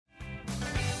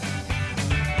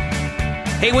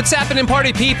Hey, what's happening,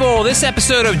 party people? This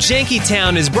episode of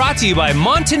Jankytown is brought to you by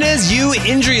Montanez U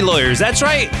Injury Lawyers. That's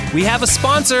right, we have a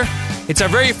sponsor. It's our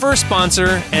very first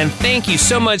sponsor, and thank you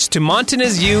so much to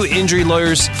Montanez U Injury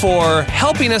Lawyers for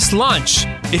helping us launch.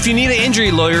 If you need an injury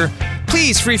lawyer,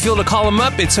 please feel to call them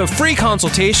up. It's a free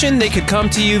consultation. They could come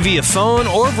to you via phone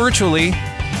or virtually.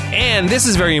 And this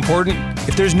is very important.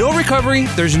 If there's no recovery,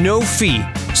 there's no fee.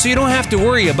 So you don't have to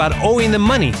worry about owing them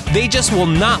money. They just will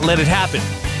not let it happen.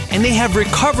 And they have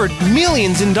recovered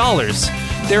millions in dollars.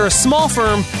 They're a small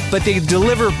firm, but they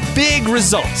deliver big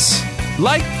results.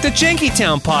 Like the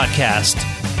Jankytown podcast.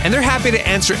 And they're happy to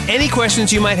answer any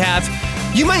questions you might have.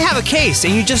 You might have a case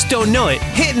and you just don't know it.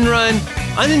 Hit and run,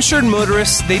 uninsured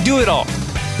motorists, they do it all.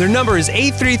 Their number is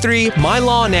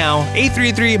 833-MY-LAW-NOW,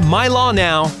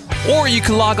 833-MY-LAW-NOW, or you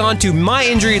can log on to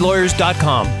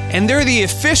myinjurylawyers.com. And they're the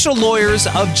official lawyers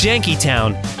of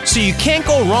Jankytown, so you can't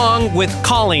go wrong with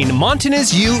calling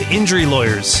Montanez U Injury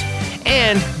Lawyers.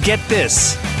 And get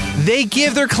this, they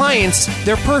give their clients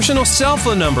their personal cell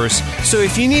phone numbers, so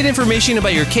if you need information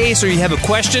about your case or you have a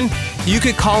question, you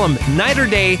could call them night or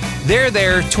day. They're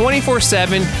there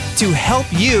 24/7 to help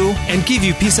you and give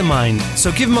you peace of mind.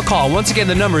 So give them a call. Once again,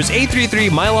 the number is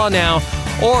 833-MY-LAW-NOW,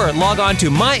 or log on to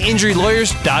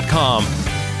myinjurylawyers.com.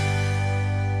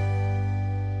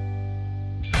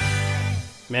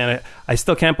 Man, I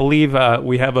still can't believe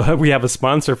we have a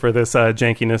sponsor for this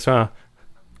jankiness, huh?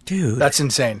 Dude, that's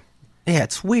insane. Yeah,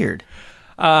 it's weird.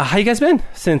 How you guys been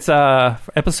since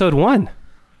episode 1?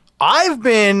 I've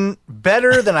been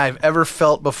better than I've ever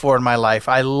felt before in my life.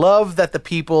 I love that the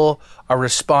people are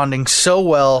responding so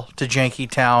well to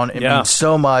Jankytown. It means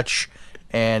so much,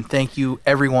 and thank you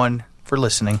everyone for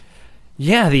listening.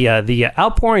 Yeah, the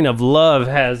outpouring of love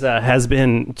has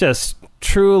been just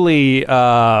truly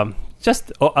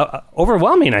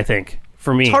overwhelming, I think,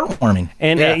 for me. It's heartwarming.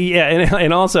 And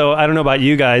and also, I don't know about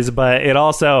you guys, but it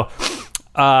also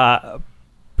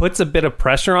puts a bit of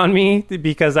pressure on me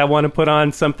because I want to put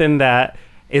on something that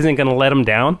isn't going to let them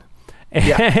down.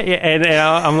 Yeah. and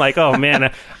I'm like, oh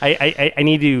man, I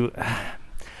need to.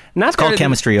 It's called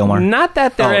chemistry, Omar. Not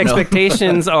that their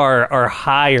expectations are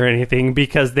high or anything,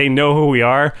 because they know who we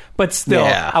are, but still,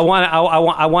 I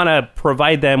want to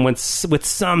provide them with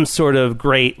some sort of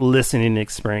great listening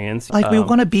experience. Like we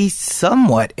want to be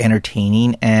somewhat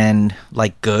entertaining and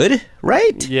like good,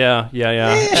 right? Yeah.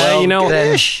 Well, you know,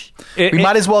 we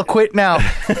might as well quit now.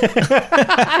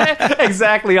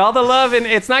 Exactly. All the love, and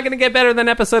it's not going to get better than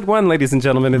episode 1, ladies and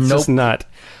gentlemen. It's just not.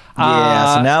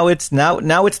 Yeah, so now it's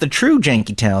the true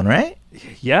Jankytown, right?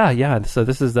 Yeah. So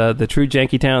this is the true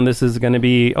Jankytown. This is going to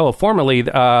be formerly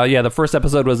the first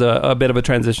episode was a bit of a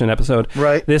transition episode.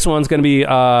 Right. This one's going to be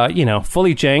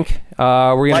fully jank.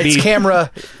 We're going to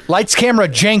lights camera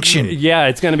janction. Yeah,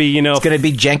 it's going to be it's going to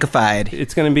be jankified.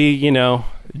 It's going to be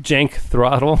jank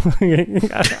throttle.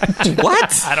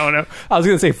 What? I don't know. I was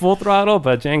going to say full throttle,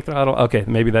 but jank throttle. Okay,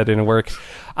 maybe that didn't work.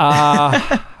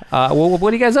 Well,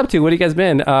 what are you guys up to? What have you guys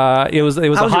been? It was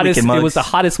the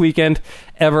hottest weekend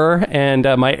ever, and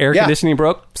my air conditioning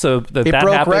broke. So that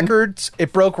happened. Records.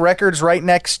 It broke records right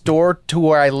next door to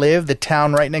where I live. The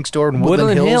town right next door in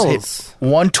Woodland Hills hit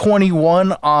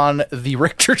 121 on the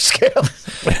Richter scale.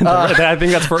 I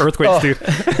think that's for earthquakes, dude.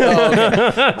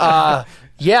 Okay.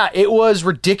 Yeah, it was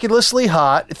ridiculously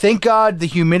hot. Thank God the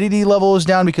humidity level is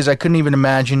down, because I couldn't even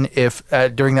imagine if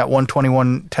during that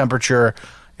 121 temperature,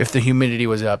 if the humidity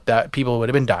was up, that people would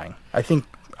have been dying. I think,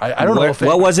 I don't know if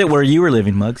what was it where you were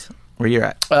living, Muggs? Where you're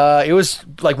at? It was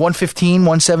like 115,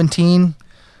 117.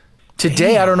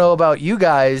 Today, I don't know about you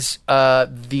guys,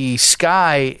 the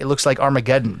sky, it looks like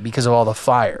Armageddon because of all the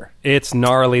fire. It's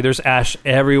gnarly. There's ash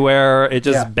everywhere. It's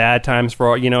just bad times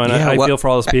for, and I feel for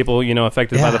all those people,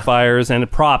 affected by the fires. And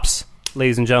props,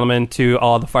 ladies and gentlemen, to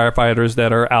all the firefighters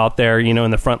that are out there, in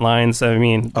the front lines. I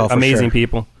mean, amazing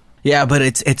people. Yeah, but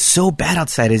it's so bad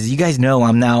outside. As you guys know,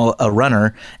 I'm now a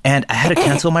runner, and I had to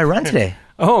cancel my run today.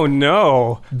 Oh,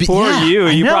 no. Poor you.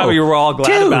 You probably were all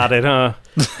glad about it, huh?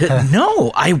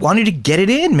 No, I wanted to get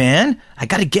it in, man. I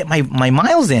got to get my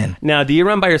miles in. Now, do you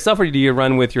run by yourself, or do you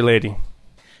run with your lady?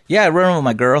 Yeah, I run with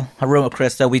my girl. I run with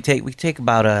Krista. We take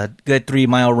about a good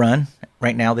 3-mile run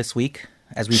right now this week.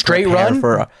 As we straight run?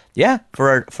 For our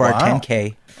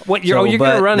 10K. What, you're going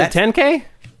to run a 10K?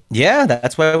 Yeah,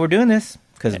 that's why we're doing this.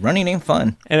 Because running ain't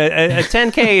fun. And a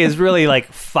 10K is really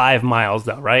like 5 miles,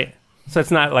 though, right? So it's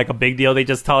not like a big deal. They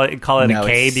just call it a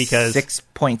K because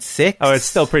 6.6. Oh, it's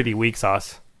still pretty weak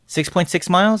sauce. 6.6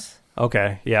 miles.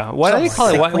 Okay, yeah. Why don't they call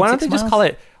it? Why don't they just call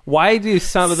it? Why do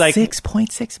some like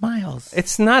 6.6 miles?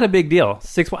 It's not a big deal.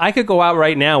 I could go out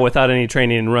right now without any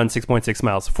training and run 6.6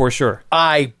 miles for sure.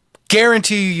 I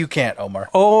guarantee you can't, Omar.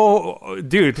 Oh,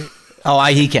 dude.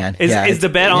 He can. Is the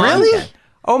bet on? Really?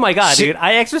 Oh my God, dude!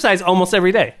 I exercise almost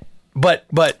every day. But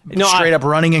straight up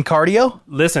running and cardio?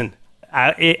 Listen,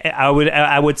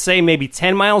 I would say maybe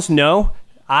 10 miles. No,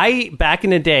 back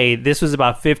in the day, this was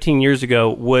about 15 years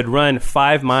ago, would run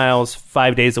 5 miles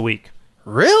 5 days a week.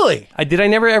 Really? Did I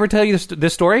never ever tell you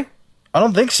this story? I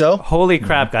don't think so. Holy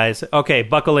crap, guys! Okay,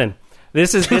 buckle in.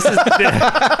 This is this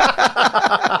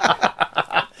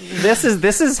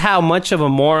is how much of a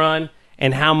moron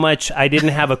and how much I didn't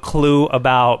have a clue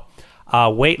about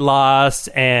weight loss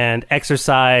and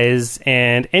exercise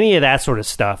and any of that sort of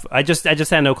stuff. I just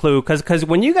had no clue because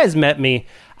when you guys met me,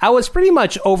 I was pretty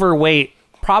much overweight.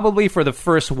 Probably for the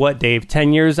first, Dave?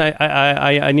 10 years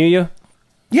I knew you?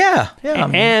 Yeah.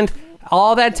 And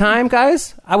all that time,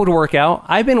 guys, I would work out.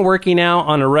 I've been working out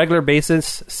on a regular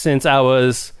basis since I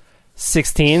was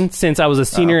 16, since I was a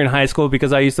senior in high school,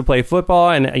 because I used to play football.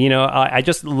 And,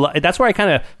 that's where I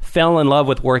kind of fell in love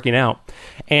with working out.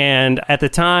 And at the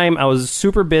time, I was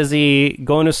super busy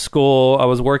going to school. I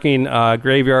was working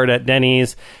graveyard at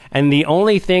Denny's. And the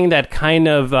only thing that kind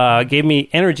of gave me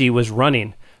energy was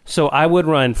running. So I would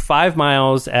run 5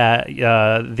 miles at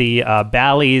the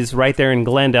Bally's right there in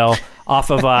Glendale off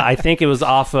of, I think it was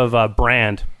off of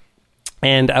Brand.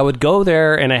 And I would go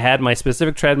there, and I had my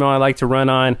specific treadmill I like to run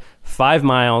on, 5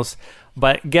 miles.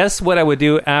 But guess what I would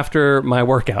do after my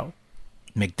workout?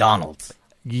 McDonald's.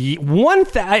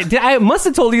 I must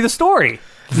have told you the story.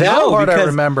 That part I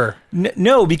remember.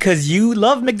 No, because you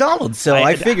love McDonald's. So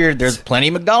I figured there's plenty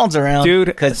of McDonald's around. Dude,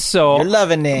 because you're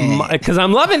loving it. Because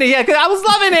I'm loving it. Yeah, because I was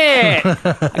loving it.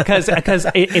 Because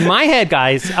in my head,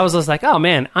 guys, I was just like, oh,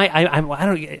 man, I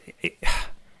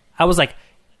was like,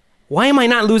 why am I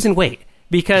not losing weight?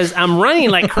 Because I'm running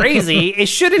like crazy. It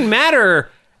shouldn't matter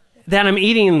that I'm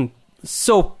eating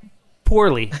so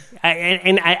poorly.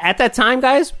 At that time,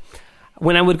 guys,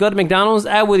 when I would go to McDonald's,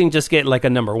 I wouldn't just get like a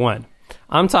number one.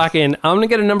 I'm talking, I'm going to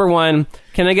get a number one.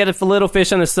 Can I get a filet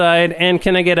fish on the side? And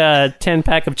can I get a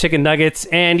 10-pack of chicken nuggets?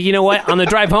 And you know what? On the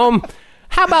drive home,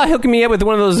 how about hooking me up with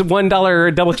one of those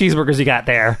 $1 double cheeseburgers you got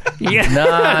there? Yeah.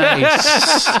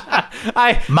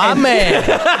 Nice. Man.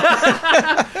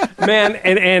 Man,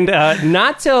 and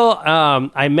not till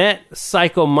I met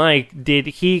Psycho Mike did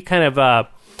he kind of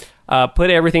put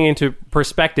everything into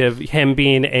perspective, him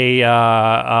being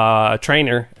a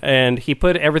trainer, and he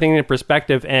put everything into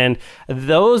perspective, and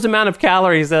those amount of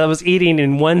calories that I was eating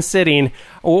in one sitting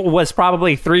was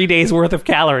probably 3 days worth of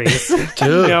calories. Dude.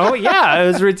 You know? Yeah, it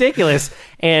was ridiculous.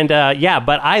 And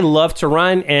but I love to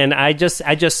run, and I think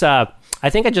I just have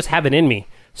it in me.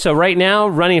 So right now,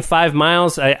 running 5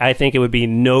 miles, I think it would be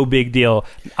no big deal.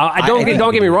 Don't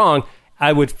get me wrong.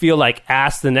 I would feel like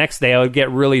ass the next day. I would get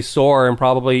really sore and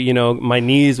probably, my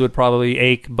knees would probably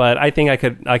ache. But I think I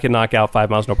could knock out 5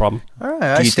 miles, no problem. All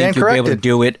right, do you think you'd be able to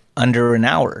do it under an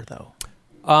hour, though?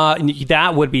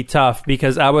 That would be tough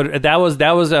because I would. That was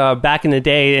back in the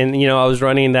day, and I was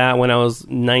running that when I was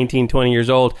 19, 20 years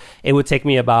old. It would take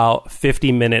me about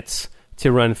 50 minutes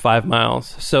to run 5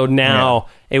 miles. So now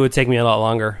it would take me a lot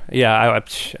longer. Yeah,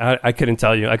 I couldn't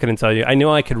tell you. I knew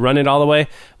I could run it all the way,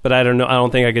 but I don't know. I don't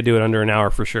think I could do it under an hour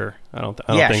for sure. I don't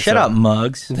think shut so. up,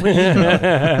 Muggs.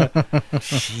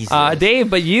 Dave,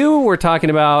 but you were talking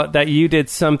about that you did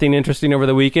something interesting over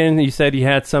the weekend. You said you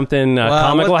had something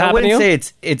comical happen to you? I wouldn't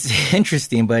say it's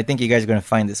interesting, but I think you guys are going to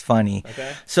find this funny.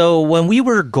 Okay. So when we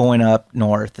were going up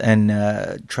north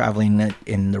and traveling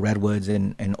in the Redwoods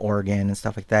in Oregon and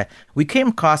stuff like that, we came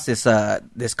across this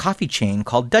coffee chain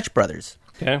called Dutch Brothers.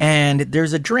 Okay. And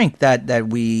there's a drink that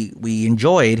we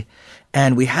enjoyed,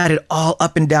 and we had it all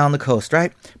up and down the coast,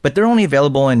 right? But they're only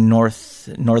available in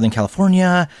Northern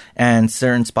California and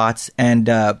certain spots. And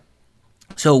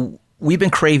so we've been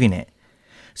craving it.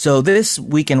 So this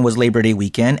weekend was Labor Day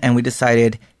weekend, and we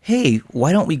decided, hey,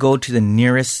 why don't we go to the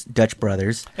nearest Dutch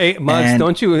Brothers? Hey,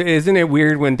 Muggs, isn't it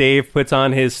weird when Dave puts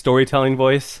on his storytelling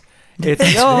voice?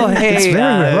 It's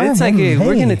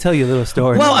we're going to tell you a little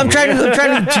story. Well, I'm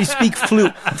trying to speak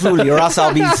fluently, or else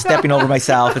I'll be stepping over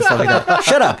myself and stuff like that.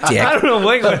 Shut up, Dick. I don't know.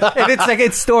 Wait. And it's like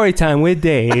it's story time with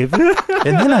Dave. And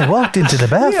then I walked into the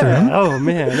bathroom. Yeah. Oh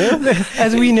man!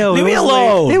 As we know, leave me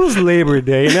alone. It was Labor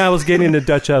Day, and I was getting in the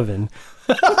Dutch oven.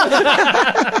 All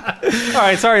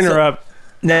right, sorry to interrupt.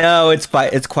 No, it's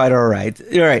quite all right.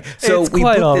 All right, so we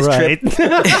booked this trip.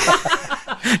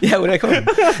 Yeah, when I come.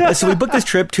 So we booked this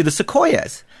trip to the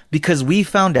Sequoias because we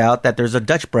found out that there's a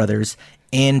Dutch Brothers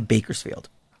in Bakersfield.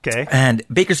 Okay. And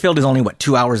Bakersfield is only,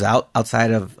 2 hours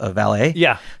outside of LA?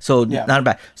 Yeah. So not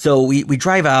bad. So we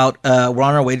drive out. We're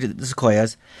on our way to the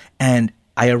Sequoias, and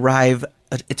I arrive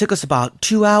it took us about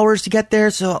 2 hours to get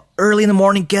there. So early in the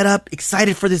morning, get up,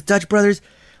 excited for this Dutch Brothers.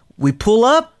 We pull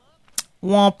up.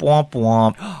 Womp, womp,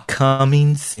 womp.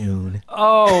 Coming soon.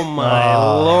 Oh, my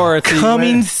Lord. So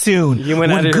Coming soon. You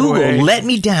went out when of your Google way. let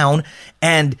me down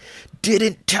and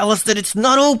didn't tell us that it's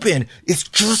not open. It's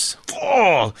just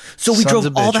full. So we Sons drove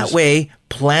of all bitches. that way,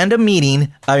 planned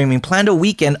a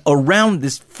weekend around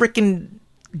this freaking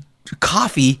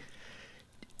coffee,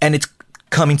 and it's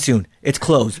coming soon. It's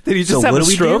closed. Did you just so have what a do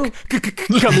we stroke? do?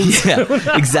 Coming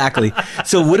Yeah, exactly.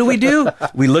 So what do?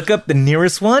 We look up the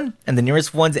nearest one, and the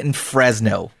nearest one's in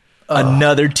Fresno,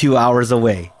 another 2 hours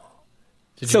away.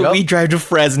 Did you So go? we drive to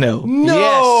Fresno.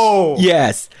 No.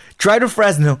 Yes, drive to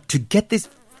Fresno to get this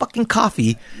fucking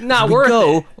coffee. Not we worth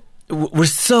go. We're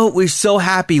so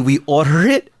happy. We order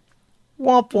it.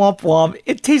 Womp womp womp.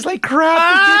 It tastes like crap.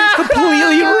 We did it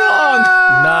completely wrong.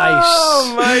 Nice.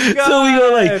 Oh, my God. So we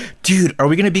go like, dude, are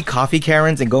we gonna be coffee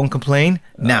Karens and go and complain?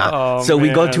 Nah. Oh, so we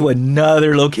go man. to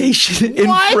another location in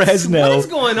What? Fresno. What is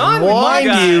going on with Mind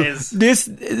you you, guys?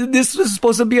 this was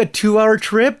supposed to be a 2-hour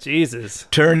trip. Jesus.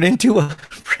 Turned into a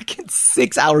freaking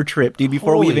 6-hour trip, dude,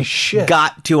 before we Holy even shit.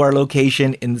 got to our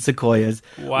location in the Sequoias,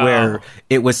 Wow. where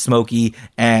it was smoky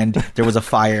and there was a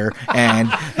fire and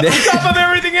Top of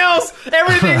everything else,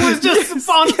 everything was just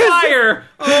on fire.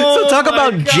 Oh, so talk my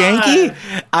about God. janky.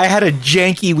 I had a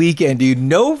janky weekend, dude.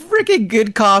 No freaking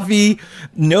good coffee,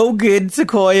 no good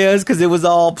Sequoias because it was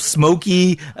all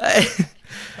smoky.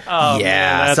 Oh,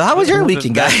 yeah. man, So how was your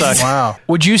weekend, that guys? sucks. Wow.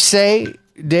 Would you say,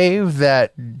 Dave,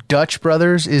 that Dutch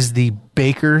Brothers is the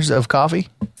bakers of coffee?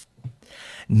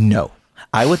 No,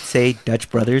 I would say Dutch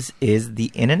Brothers is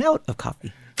the in and out of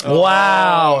coffee.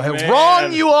 Wow. man.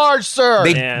 Wrong you are, sir.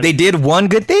 Man. They did one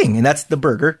good thing, and that's the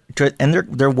burger and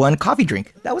their one coffee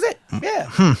drink. That was it. Yeah.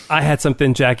 I had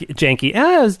something janky.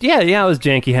 It was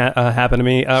janky happen to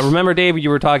me. Remember, Dave,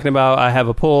 you were talking about I have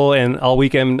a pool, and all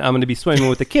weekend I'm going to be swimming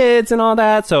with the kids and all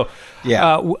that. So,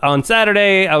 Yeah. On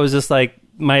Saturday, I was just like,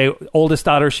 my oldest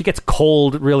daughter, she gets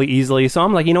cold really easily. So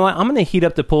I'm like, you know what? I'm going to heat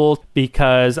up the pool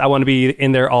because I want to be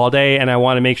in there all day, and I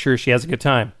want to make sure she has a good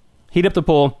time. Heat up the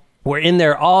pool. We're in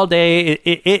there all day.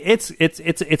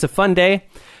 It's a fun day.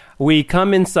 We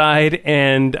come inside,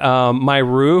 and my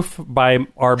roof by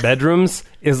our bedrooms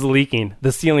is leaking.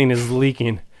 The ceiling is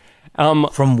leaking.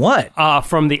 From what?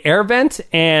 From the air vent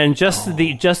and just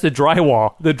the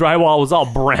drywall. The drywall was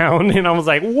all brown, and I was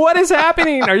like, "What is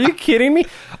happening? Are you kidding me?"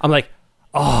 I'm like,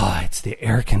 "Oh, it's the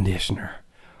air conditioner.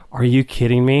 Are you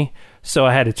kidding me?" So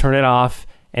I had to turn it off,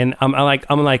 and I'm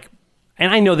like.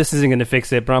 And I know this isn't going to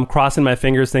fix it, but I'm crossing my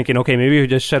fingers thinking, okay, maybe we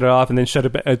just shut it off and then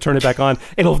turn it back on.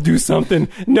 It'll do something.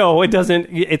 No, it doesn't.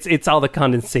 It's all the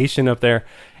condensation up there.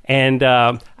 And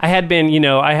I had been,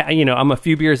 I'm a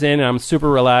few beers in and I'm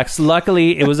super relaxed.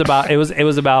 Luckily, it was about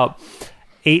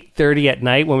 8:30 at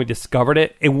night when we discovered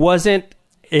it.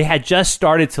 It had just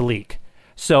started to leak.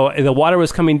 So the water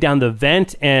was coming down the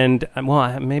vent, and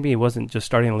maybe it wasn't just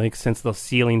starting to leak since the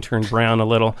ceiling turned brown a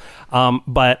little.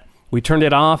 But we turned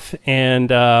it off,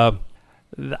 and I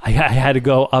had to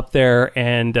go up there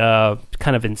and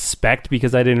kind of inspect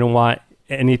because I didn't want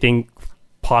anything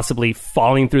possibly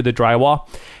falling through the drywall.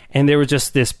 And there was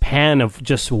just this pan of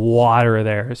just water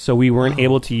there, so we weren't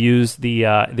able to use the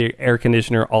air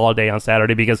conditioner all day on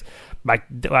Saturday because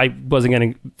I wasn't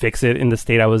going to fix it in the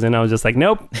state I was in. I was just like,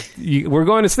 nope, we're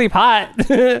going to sleep hot.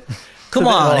 Come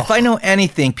on. If I know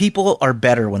anything, people are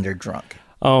better when they're drunk.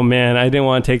 Oh man, I didn't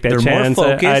want to take that They're more chance.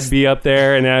 focused. I'd be up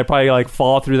there and I'd probably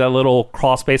fall through that little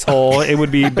crawl space hole. It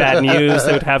would be bad news.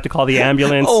 They would have to call the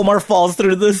ambulance. Omar falls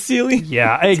through the ceiling.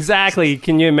 Yeah, exactly.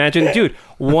 Can you imagine, dude?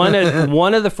 One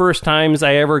of the first times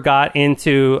I ever got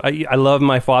into. I love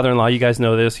my father-in-law. You guys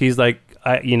know this. He's I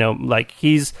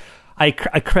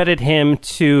credit him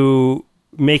to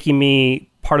making me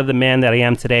part of the man that I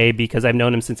am today because I've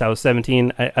known him since I was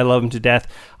 17. I love him to death.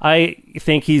 I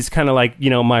think he's kind of like,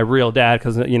 my real dad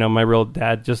because, my real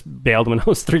dad just bailed when I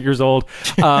was 3 years old.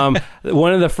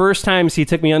 One of the first times he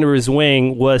took me under his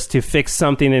wing was to fix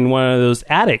something in one of those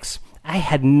attics. I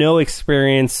had no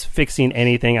experience fixing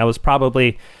anything. I was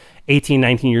probably 18,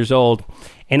 19 years old.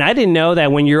 And I didn't know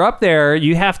that when you're up there,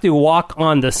 you have to walk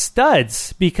on the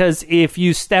studs because if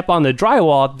you step on the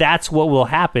drywall, that's what will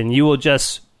happen.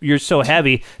 You're so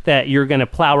heavy that you're going to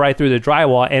plow right through the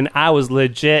drywall. And I was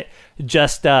legit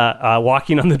just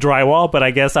walking on the drywall, but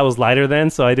I guess I was lighter then,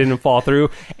 so I didn't fall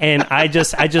through. And I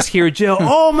just hear Joe,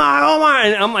 oh my.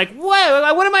 And I'm like,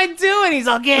 what am I doing? He's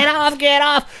all, get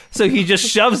off. So he just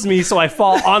shoves me so I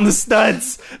fall on the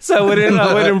studs so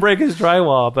I wouldn't break his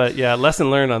drywall. But yeah,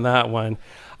 lesson learned on that one.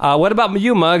 What about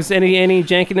you, Muggs? Any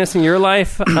jankiness in your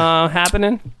life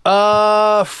happening?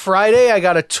 Friday I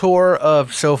got a tour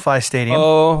of SoFi Stadium.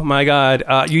 Oh my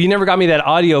God! You never got me that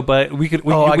audio, but we could.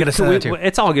 I gotta send that too.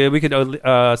 It's all good. We could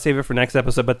save it for next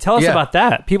episode. But tell us about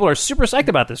that. People are super psyched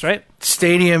about this, right?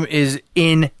 Stadium is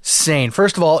insane.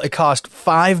 First of all, it cost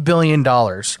 $5 billion.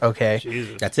 Okay,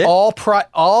 Jesus. That's it.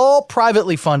 All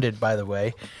privately funded, by the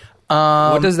way.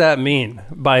 What does that mean?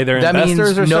 By their That means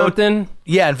investors or something?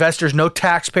 Yeah, investors. No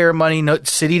taxpayer money. No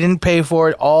city didn't pay for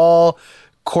it. All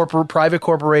private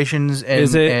corporations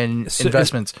and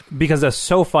investments. Because of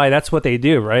SoFi, that's what they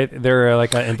do, right? They're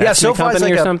like an investment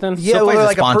company like or something. Yeah, SoFi's we're a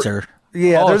like sponsor.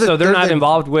 So they're not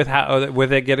involved with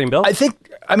it getting built. I think.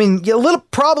 I mean, a little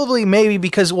probably maybe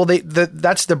because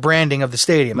that's the branding of the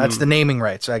stadium. That's the naming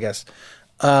rights, I guess.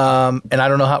 And I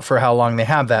don't know for how long they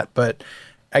have that, but.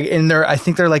 I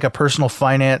think they're like a personal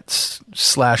finance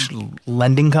 /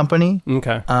 lending company.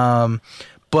 Okay.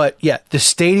 But yeah, the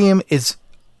stadium is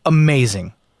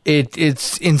amazing.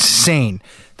 It's insane.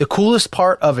 The coolest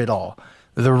part of it all,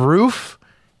 the roof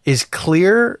is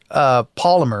clear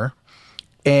polymer,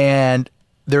 and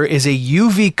there is a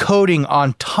UV coating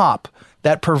on top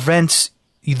that prevents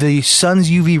the sun's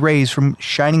UV rays from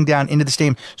shining down into the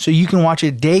stadium, so you can watch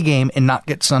a day game and not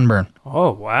get sunburn.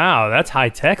 Oh wow, that's high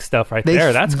tech stuff right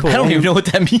there. That's cool. I don't even know what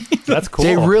that means. That's cool.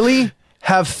 They really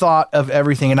have thought of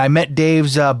everything. And I met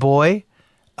Dave's boy,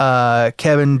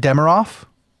 Kevin Demiroff.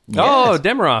 Yes. Oh,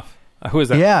 Demiroff. Who is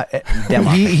that? Yeah,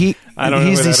 he I don't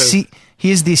know who that is.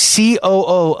 He's the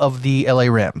COO of the LA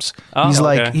Rams. Oh, he's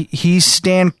okay. like he's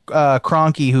Stan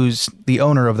Kroenke, who's the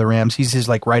owner of the Rams. He's his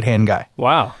like right hand guy.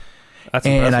 Wow. That's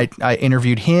and impressive. I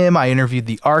interviewed him. I interviewed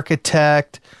the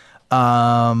architect.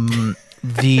 Wait.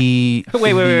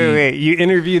 You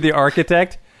interviewed the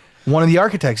architect? One of the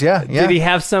architects, yeah. Did he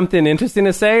have something interesting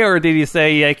to say, or did he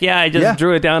say like, "Yeah, I just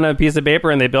drew it down on a piece of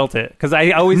paper and they built it"? Because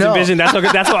I always envision that's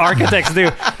what architects do.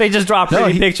 They just draw a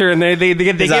pretty picture and they give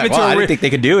it to. I didn't think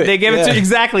they could do it. They give it to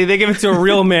exactly. They give it to a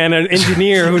real man, an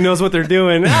engineer who knows what they're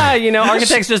doing.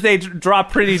 Architects they draw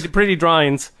pretty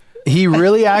drawings. He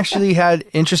really actually had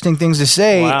interesting things to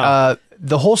say. Wow.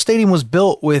 The whole stadium was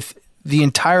built with the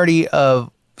entirety of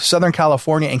Southern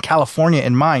California and California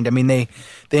in mind. I mean, they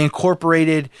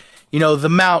incorporated, the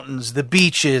mountains, the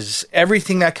beaches,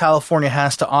 everything that California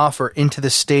has to offer into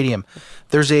the stadium.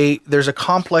 There's a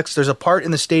complex. There's a part in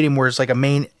the stadium where it's like a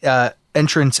main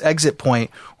entrance exit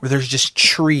point where there's just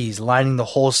trees lining the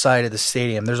whole side of the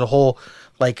stadium. There's a whole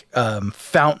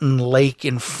fountain lake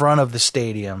in front of the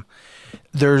stadium.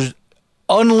 There's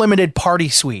unlimited party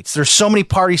suites. There's so many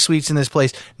party suites in this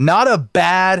place. Not a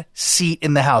bad seat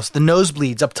in the house. The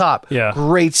nosebleeds up top. Yeah.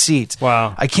 Great seats.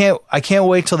 Wow. I can't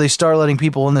wait till they start letting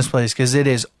people in this place because it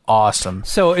is awesome.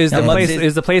 So is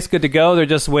the place good to go? They're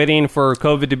just waiting for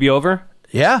COVID to be over?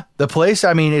 Yeah, the place.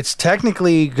 I mean, it's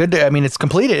technically good. It's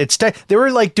completed. They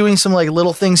were like doing some like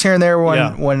little things here and there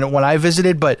when I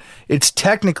visited, but it's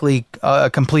technically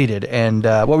completed. And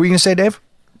what were you gonna say, Dave?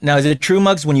 Now, is it true,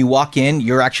 Muggs, when you walk in,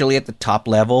 you're actually at the top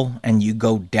level and you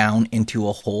go down into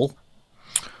a hole?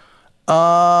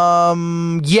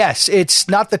 Yes, it's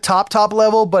not the top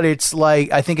level, but it's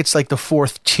like, I think it's like the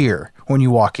 4th tier when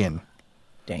you walk in.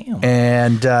 Damn.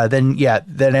 And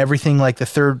then everything like the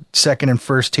 3rd, 2nd, and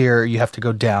 1st tier, you have to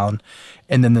go down.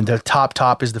 And then the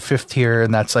top is the 5th tier,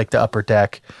 and that's like the upper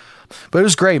deck. But it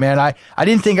was great, man. I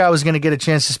didn't think I was going to get a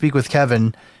chance to speak with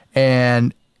Kevin,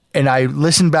 and I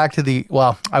listened back to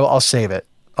I'll save it.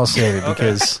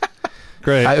 Because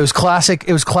great. It was classic.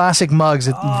 It was classic Muggs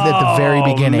at the very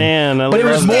beginning. Man, but it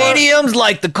was more stadiums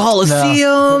like the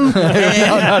Coliseum.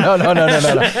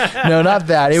 No, not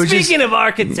that. It was Speaking of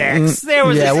architects, there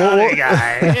was this other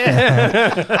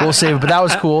guy. We'll save it, but that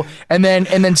was cool. And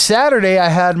then Saturday I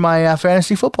had my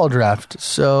fantasy football draft.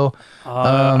 So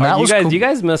that was cool. You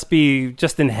guys must be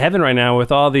just in heaven right now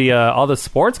with all the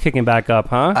sports kicking back up,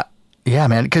 huh? Yeah,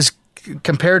 man. Because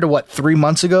compared to 4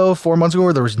 months ago,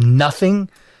 where there was nothing.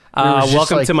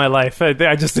 Welcome to my life.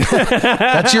 I just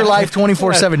that's your life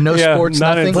 24/7. No sports,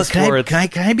 nothing. But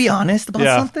can I be honest about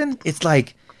something? It's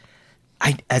like,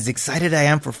 as excited I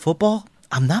am for football,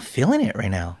 I'm not feeling it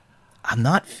right now. I'm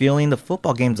not feeling the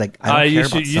football games. Like I don't care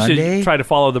about Sunday. You should try to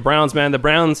follow the Browns, man. The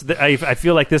Browns. I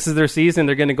feel like this is their season.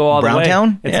 They're going to go all the way.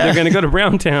 Browntown? They're going to go to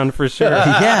Browntown for sure.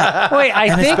 Yeah.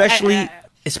 Wait,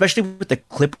 especially with the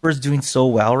Clippers doing so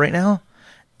well right now.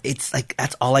 It's like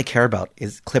that's all I care about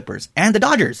is Clippers and the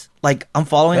Dodgers. Like I'm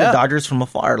following the Dodgers from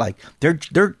afar. Like they're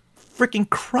freaking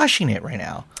crushing it right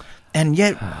now, and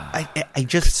yet I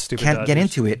just can't Dodgers. get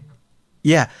into it.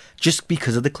 Yeah, just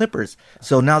because of the Clippers.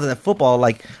 So now that football,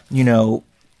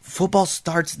 football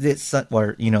starts this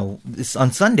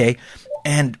on Sunday,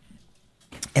 and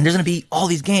there's going to be all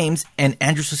these games, and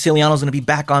Andrew Siciliano's going to be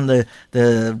back on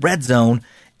the red zone,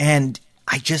 and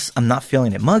I'm not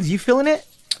feeling it. Muggs, you feeling it?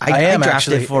 I am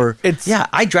drafted actually.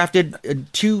 I drafted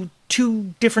two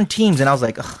different teams, and I was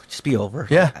like, ugh, just be over.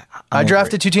 Yeah, I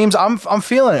drafted 2 teams. I'm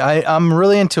feeling it. I'm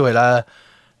really into it.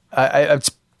 It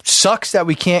sucks that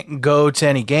we can't go to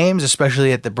any games,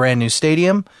 especially at the brand new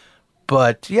stadium.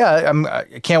 But yeah,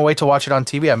 I can't wait to watch it on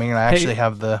TV. I mean, I actually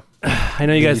have the. I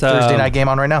know you guys Thursday night game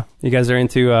on right now. You guys are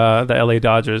into the LA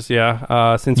Dodgers,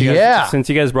 yeah. Since you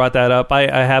guys brought that up, I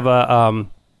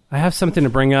have something to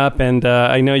bring up, and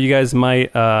I know you guys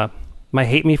might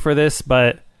hate me for this,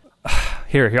 but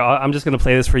here I'm just going to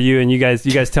play this for you, and you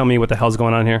guys tell me what the hell's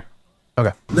going on here.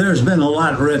 Okay. There's been a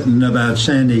lot written about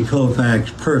Sandy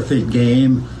Koufax's perfect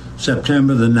game,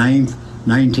 September the 9th,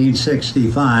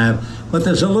 1965, but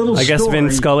there's a little I guess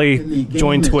Vin Scully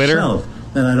joined Twitter.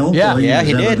 That I don't believe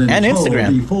he did, and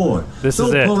Instagram. Before. This Don't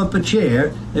is it. Pull up a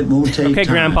chair. It won't take Okay,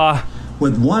 time. Grandpa.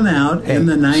 With 1 out in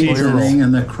the 9th inning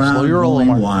and the crowd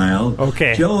going wild,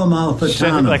 Okay. Joe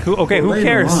Amalfitano, who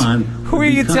cares? Who are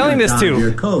you telling this to?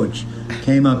 Your coach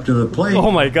came up to the plate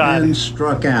Oh my God. and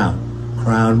struck out.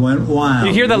 Crowd went wild.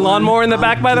 You hear the lawnmower in the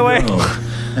back, by the way?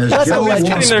 Let the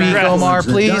legend speak, Omar,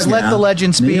 please. Let the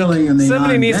legend speak.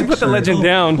 Somebody needs to put the legend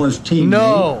down.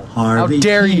 No. How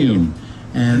dare you?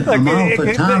 And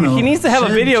he needs to have a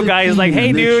video guy who's like,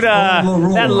 hey, dude,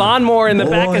 that lawnmower in the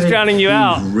back is drowning you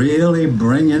out. Really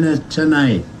bringing it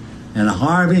tonight. And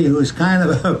Harvey, who's kind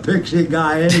of a pixie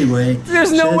guy anyway.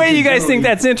 There's no way you guys think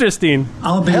that's interesting.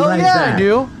 I'll be Hell right yeah, back. I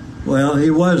do. Well, he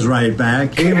was right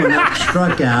back. He went up,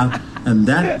 struck out, and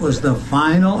that was the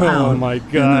final out my in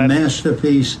God. the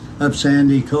masterpiece of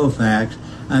Sandy Koufax,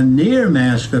 a near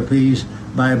masterpiece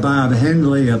by Bob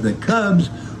Hendley of the Cubs,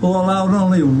 who allowed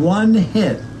only 1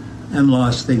 hit and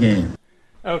lost the game.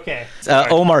 Okay.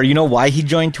 Omar, you know why he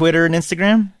joined Twitter and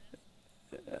Instagram?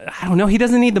 I don't know. He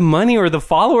doesn't need the money or the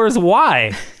followers.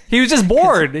 Why? He was just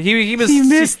bored. He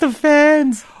missed the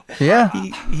fans. Yeah.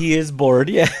 He is bored,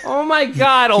 yeah. Oh my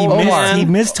God, old man. He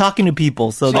missed talking to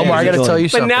people. So Omar, I got to tell you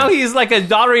But something. now he's like a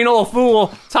doddering old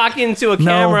fool talking to a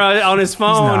camera on his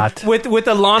phone not. with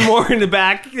a lawnmower in the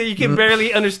back. You can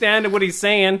barely understand what he's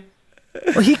saying.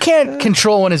 Well, he can't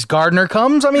control when his gardener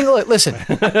comes. I mean, listen.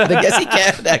 I guess he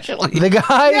can, actually. The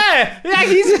guy... Yeah,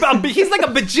 he's like a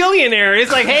bajillionaire. It's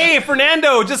like, hey,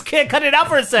 Fernando, just cut it out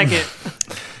for a second.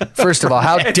 First of all,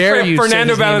 how dare you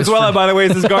Fernando say his name is Valenzuela, by the way,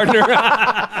 is his gardener.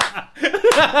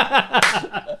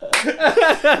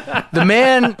 The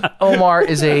man, Omar,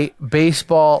 is a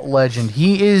baseball legend.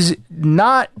 He is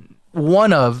not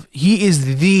he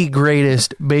is the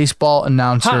greatest baseball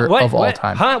announcer of all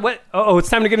time. What? Oh, it's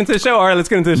time to get into the show. All right, let's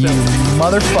get into the show.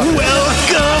 Motherfucker.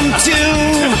 Welcome to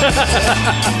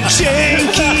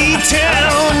Janky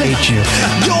Town. I hate you.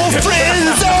 Your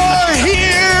friends are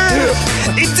here.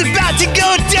 It's about to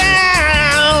go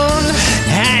down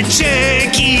at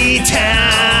Janky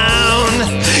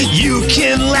Town. You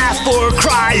can laugh or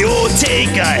cry or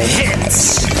take a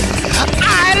hit.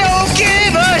 I don't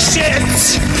give a shit.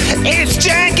 It's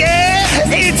Janky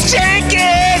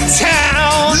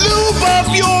Town. Lube up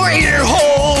your ear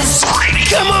holes.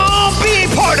 Come on, be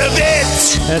part of it.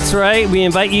 That's right. We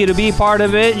invite you to be part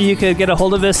of it. You could get a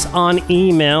hold of us on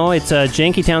email. It's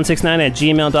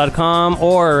jankytown69@gmail.com.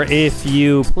 Or if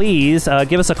you please,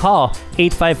 give us a call.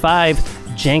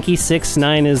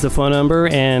 855-JANKY69 is the phone number.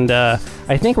 And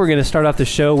I think we're going to start off the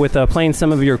show with playing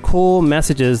some of your cool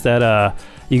messages that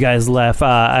you guys left.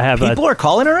 I have People are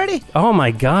calling already? Oh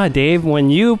my God, Dave. When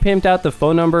you pimped out the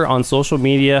phone number on social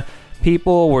media,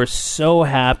 people were so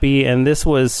happy, and this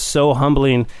was so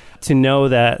humbling to know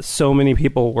that so many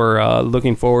people were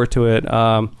looking forward to it.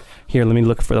 Here, let me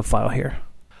look for the file here.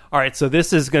 All right, so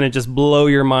this is going to just blow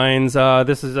your minds.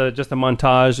 This is just a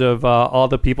montage of all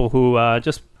the people who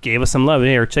just gave us some love.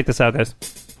 Here, check this out, guys.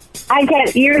 I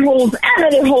got ear holes and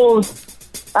other holes.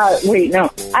 Wait,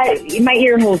 no. My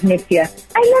ear holes miss you. I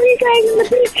love you guys in the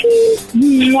big team.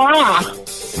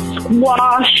 Mwah.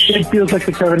 Wash. It feels like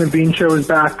the Kevin and Bean show is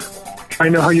back. I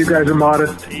know how you guys are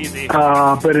modest,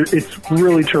 but it's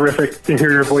really terrific to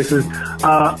hear your voices.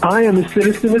 I am a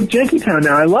citizen of Jenkytown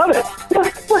now. I love it.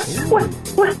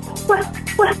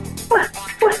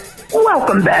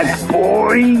 Welcome back,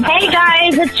 boy. Hey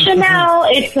guys, it's Chanel.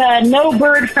 It's No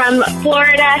Bird from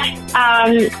Florida.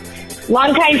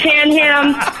 Longtime fan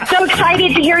him. So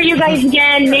excited to hear you guys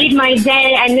again. Made my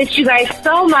day. I miss you guys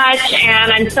so much,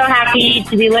 and I'm so happy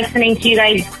to be listening to you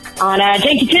guys on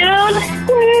Jankytown.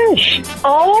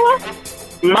 Oh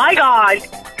my God.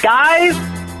 Guys,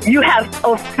 you have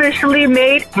officially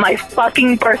made my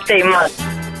fucking birthday month.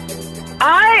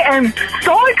 I am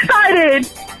so excited.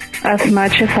 As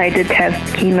much as I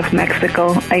detest King of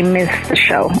Mexico, I miss the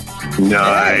show.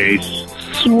 Nice.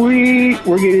 Sweet.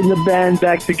 We're getting the band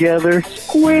back together.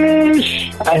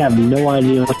 Squish. I have no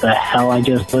idea what the hell I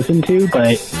just listened to,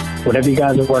 but whatever you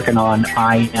guys are working on,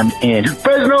 I am in.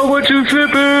 Fresno, what you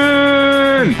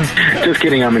sippin'? Just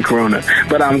kidding, I'm in Corona.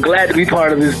 But I'm glad to be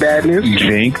part of this badness.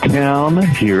 Janktown,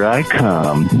 here I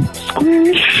come.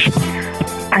 Squish.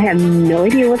 I have no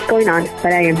idea what's going on,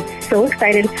 but I am so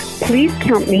excited. Please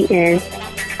count me in.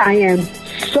 I am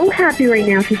so happy right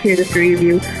now to hear the three of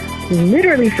you.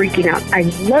 Literally freaking out. I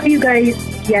love you guys.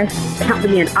 Yes, count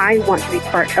me in. I want to be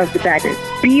part of the badness.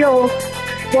 Beal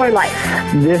for life.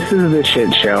 This is the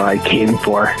shit show I came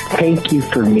for. Thank you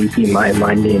for making my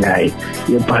Monday night,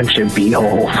 you bunch of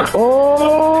beeholes.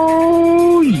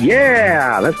 Oh,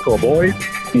 yeah. Let's go, boys.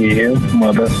 Yeah,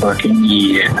 motherfucking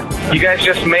yeah. You guys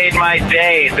just made my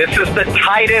day. This is the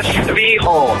tightest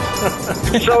V-hole.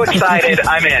 So excited,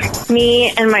 I'm in.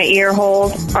 Me and my ear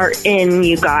holes are in,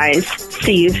 you guys.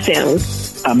 See you soon.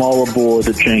 I'm all aboard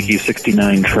the Janky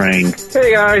 69 train.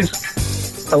 Hey, guys.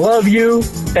 I love you,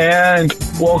 and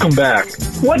welcome back.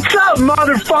 What's up,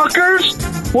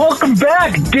 motherfuckers? Welcome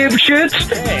back,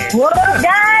 dipshits. Hey. What up,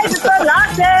 guys? It's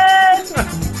Alaska.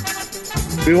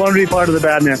 We want to be part of the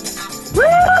badness. Woo!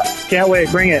 Can't wait,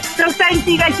 bring it. So excited to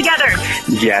see you guys together.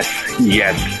 Yes.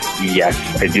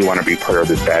 I do want to be part of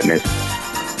this badness.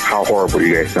 How horrible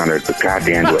you guys sounded, but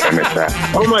goddamn, do I miss that.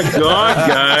 Oh my God,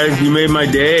 guys, you made my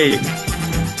day.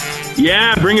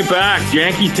 Yeah, bring it back,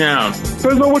 Janky Town.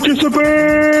 Fresno, what you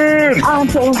sippin'? I'm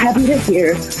so happy to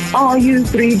hear all you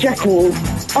three jackals.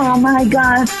 Oh my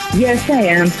God, yes I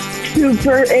am.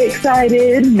 Super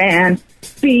excited, man.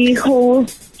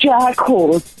 Behold,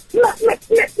 jackals.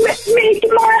 Make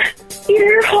my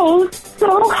ear holes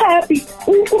so happy.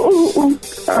 Ooh, ooh, ooh.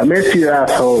 I miss you,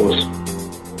 assholes.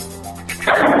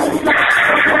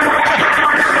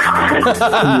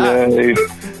 Yay.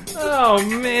 Oh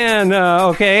man.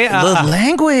 Okay. The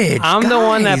language. I'm the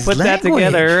one that guys, put that language.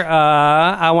 together.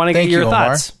 I want to get Thank your you, Omar.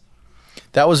 thoughts.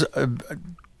 That was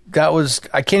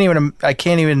I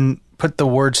can't even put the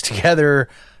words together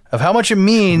of how much it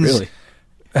means Really?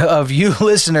 of you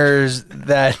listeners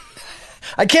that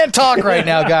I can't talk right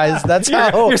now, guys. That's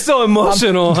how You're so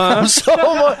emotional, huh? I'm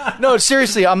so no,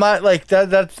 seriously, I'm not like that.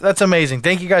 That's amazing.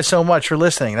 Thank you guys so much for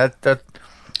listening. That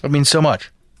means so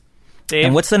much. Dave,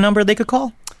 And what's the number they could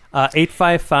call?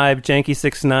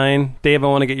 855-Janky69. Dave, I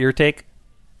want to get your take.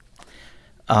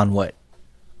 On what?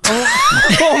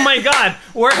 Oh my God,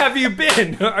 where have you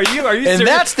been? Are you And serious?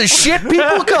 that's the shit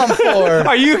people come for.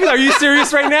 Are you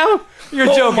serious right now? You're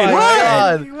joking. my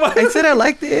God. I said I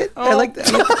liked it. I liked the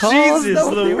calls. Jesus,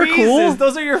 They were Louises. cool.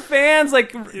 Those are your fans.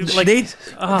 Like they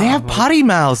have potty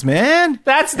mouths, man.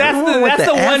 that's Everyone with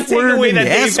the one F word takeaway and that the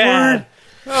Dave S had. word.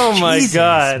 Oh my Jesus,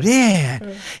 God.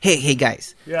 man. Hey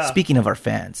guys. Yeah. Speaking of our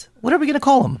fans, what are we gonna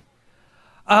call them?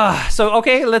 So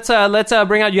okay, let's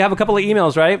bring out. You have a couple of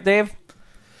emails, right, Dave?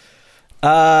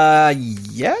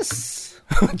 Yes.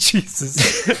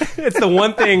 Jesus, it's the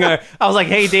one thing. I was like,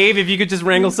 hey, Dave, if you could just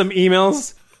wrangle some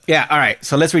emails. Yeah. All right.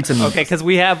 So let's read some. Okay, because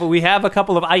we have a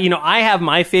couple of. I have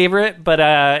my favorite, but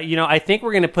I think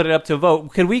we're gonna put it up to a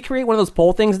vote. Could we create one of those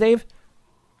poll things, Dave?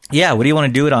 Yeah. What do you want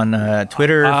to do it on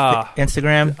Twitter, Ah.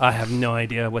 Instagram? I have no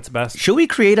idea what's best. Should we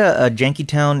create a Janky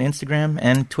Town Instagram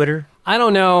and Twitter? I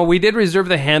don't know. We did reserve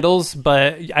the handles,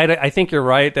 but I think you're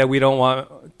right that we don't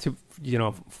want to,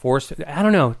 force. I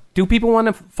don't know. Do people want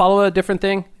to follow a different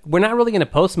thing? We're not really going to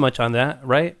post much on that,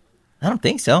 right? I don't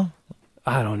think so.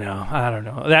 I don't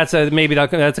know. That's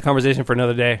a conversation for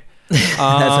another day. That's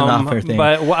an offer thing.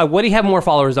 But what do you have more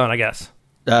followers on? I guess.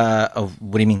 What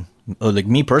do you mean? Oh, like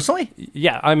me personally?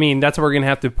 Yeah, I mean that's what we're going to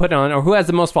have to put on. Or who has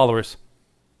the most followers?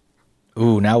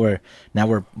 Ooh, now we're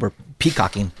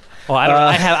peacocking. Well, I don't.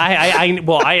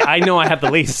 I know I have the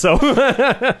least. So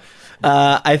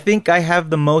I think I have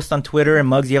the most on Twitter, and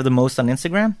Muggs, you have the most on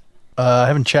Instagram. I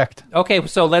haven't checked. okay,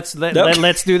 so let's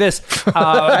do this.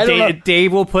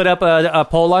 Dave will put up a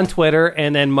poll on Twitter,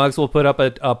 and then Muggs will put up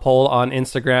a poll on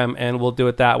Instagram, and we'll do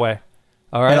it that way.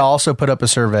 All right. And I'll also put up a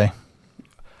survey.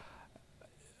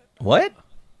 What?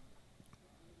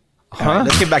 All right,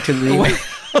 let's get back to the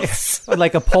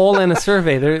like a poll and a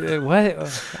survey. What?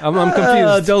 I'm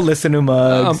confused. don't listen to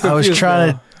Muggs. I was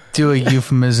trying to do a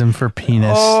euphemism for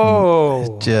penis.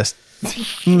 Oh, It just.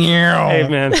 hey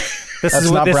man, this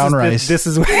is not what brown rice. This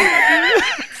is.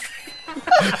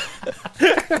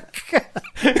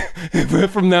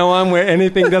 From now on, where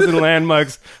anything doesn't land,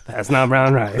 Muggs, that's not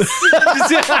brown rice.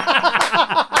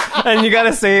 And you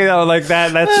gotta say like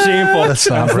that. That's shameful. That's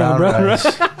not brown rice.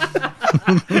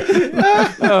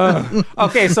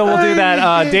 Okay, so we'll do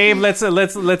that. Dave, let's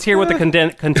hear what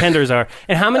the contenders are.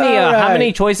 And how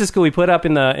many choices could we put up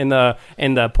in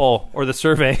the poll or the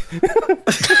survey?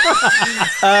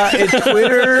 In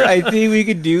Twitter, I think we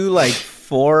could do like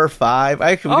 4 or 5.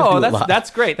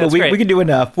 That's great. That's great. We can do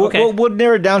enough. We'll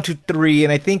narrow it down to 3,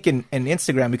 and I think in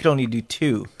Instagram we could only do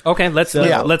 2. Okay, let's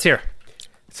hear.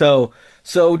 So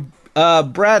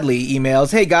Bradley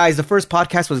emails, "Hey guys, the first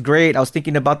podcast was great. I was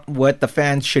thinking about what the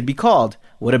fans should be called.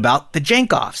 What about the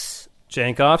Jankoffs?"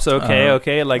 Jankoffs,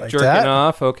 okay, like jerking that?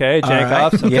 off, okay,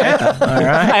 Jankoffs, okay. Yeah, all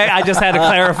right. I just had to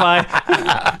clarify.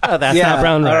 That's not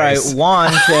brown rice. All right,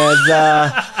 Juan says,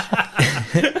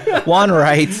 Juan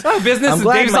writes, business.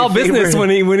 Dave's all business when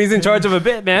he's in charge of a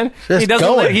bit, man. He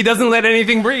doesn't let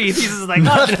anything breathe. He's just like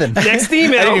Nothing. Next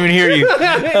email. I didn't even hear you.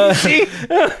 See?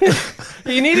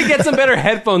 You need to get some better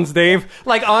headphones, Dave.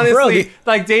 Like honestly,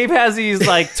 like Dave has these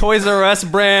like Toys R Us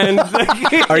brand.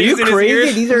 Are you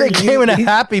crazy? They came in a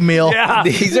Happy Meal. Yeah.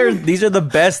 These are the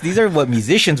best. These are what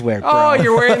musicians wear. Bro. Oh,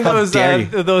 you're wearing those.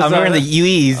 I'm wearing the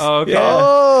UEs. Oh, okay. Yeah.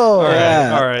 Oh, all right.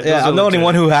 Yeah. All right. Yeah, I'm the only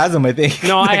one who has them. I think.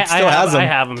 No, I still has them. I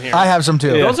have them here. I have some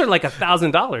too. Those are like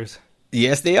 $1,000.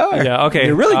 Yes, they are. Yeah. Okay.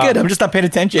 You're really good. I'm just not paying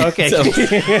attention. Okay. So.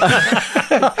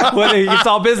 Well, it's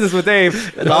all business with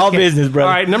Dave. It's all business, bro.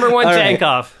 All right. Number 1,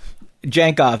 Jankoff.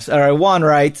 Jankoffs. All right, Juan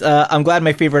writes, "I'm glad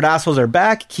my favorite assholes are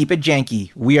back. Keep it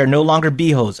janky. We are no longer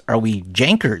b-hoes. Are we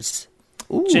jankers?"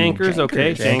 Ooh, Jankers,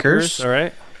 okay. Jankers. All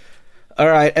right. All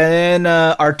right, and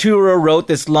then Arturo wrote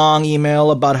this long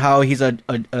email about how he has a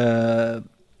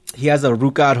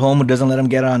Ruka at home who doesn't let him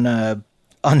get on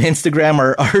Instagram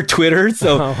or Twitter,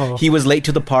 so he was late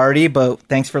to the party. But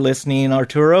thanks for listening,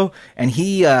 Arturo. And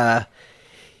he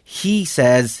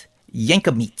says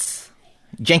Janky-mites.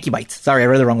 Sorry, I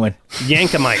read the wrong one.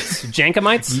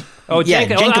 Jankamites? Oh, yeah,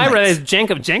 Jankamites. I read it as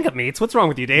Jankamites. What's wrong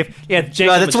with you, Dave? Yeah,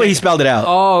 No, that's the way he spelled it out.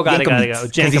 Oh, got it.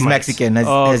 Because he's Mexican,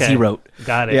 as he wrote.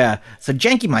 Got it. Yeah, so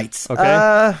Janky-mites.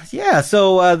 Okay.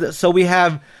 So we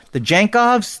have the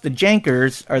Jankoffs, the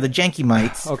Jankers, or the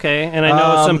Janky-mites. Okay, and I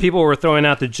know some people were throwing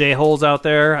out the J-holes out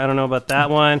there. I don't know about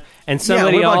that one. And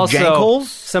somebody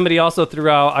somebody also threw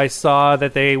out, I saw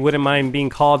that they wouldn't mind being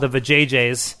called the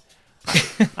Vajayjays.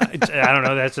 I don't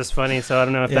know. That's just funny. So I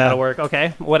don't know if that'll work.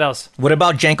 Okay. What else? What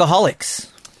about Jankaholics?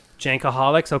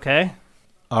 Jankaholics. Okay.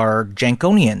 Or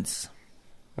Jankonians?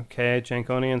 Okay,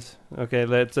 Jankonians. Okay,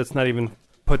 let's not even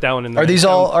put that one in there. Are these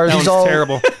all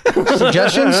terrible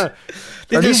suggestions? Are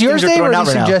these yours, Dave, or are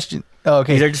these suggestions? Oh,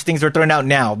 okay. These are just things we're throwing out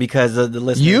now because the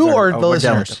listeners. You or the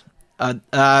listeners?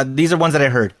 These are ones that I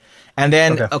heard, and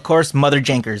then of course Mother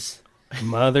Jankers.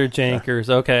 Mother Jankers.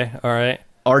 Okay. All right.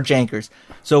 Or Jankers.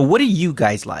 So what do you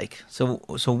guys like? So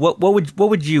what should we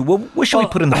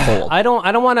put in the poll? I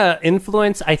don't want to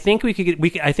influence. I think we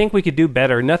could do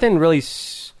better. Nothing really.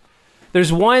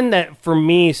 There's one that for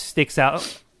me sticks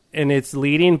out and it's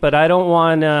leading, but I don't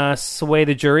want to sway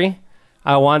the jury.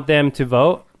 I want them to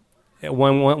vote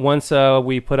once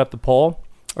we put up the poll.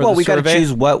 We got to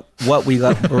choose what we're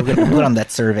going to put on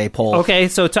that survey poll. Okay,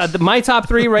 so my top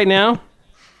 3 right now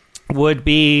would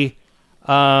be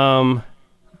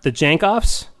the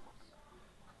Jankoffs.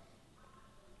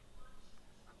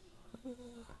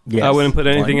 Yes. I wouldn't put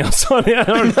anything else on it. I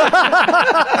don't know.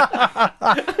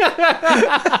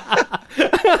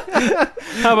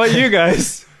 How about you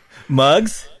guys?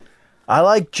 Muggs? I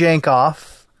like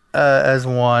Jankoff as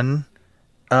one.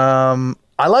 I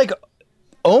like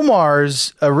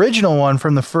Omar's original one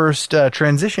from the first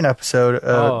transition episode.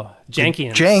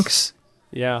 Jankians. Janks.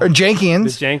 Yeah. Or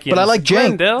Jankians. The Jankians. But I like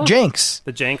Janks.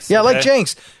 The Janks. Yeah, I like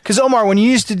Janks. Because, Omar, when you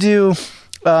used to do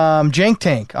Jank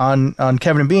Tank on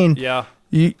Kevin and Bean,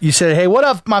 you said, "Hey, what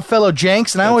up, my fellow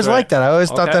Janks?" And I always liked that. I always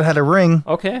thought that had a ring.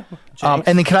 Okay.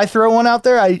 And then can I throw one out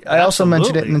there? I also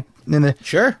mentioned it in the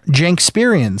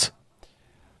Janksperians.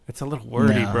 It's a little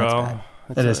wordy, bro.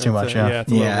 It is too much, yeah.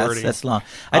 It's a little wordy. That's long.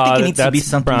 I think it needs to be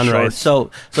something short. Rice.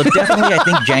 So definitely, I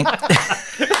think Jank.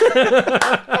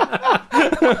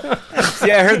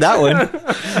 See, I heard that one.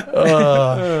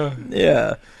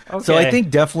 Yeah. Okay. So I think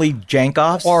definitely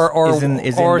Jankoffs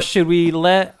or should we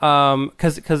let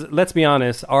because let's be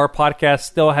honest, our podcast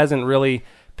still hasn't really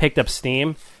picked up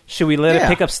steam. Should we let it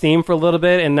pick up steam for a little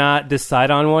bit and not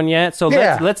decide on one yet? So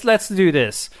let's do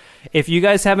this. If you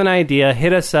guys have an idea,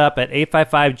 hit us up at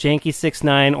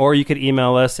 855-JANKY69, or you could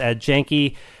email us at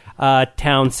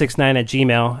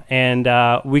jankytown69@gmail, and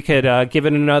we could give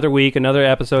it another week, another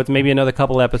episode, maybe another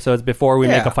couple episodes before we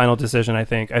make a final decision. I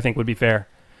think would be fair.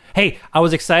 Hey, I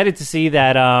was excited to see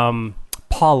that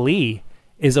Paul Lee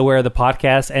is aware of the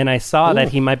podcast, and I saw that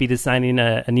he might be designing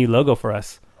a new logo for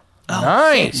us.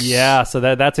 Nice. Yeah, so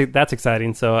that's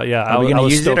exciting. So yeah, Are we going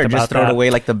to use it or just throw it away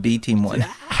like the B team one?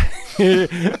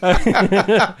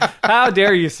 How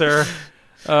dare you, sir?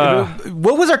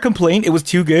 What was our complaint? It was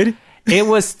too good? It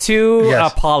was too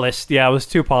polished. Yeah, it was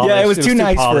too polished. Yeah, it was too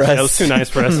nice for us. It was too nice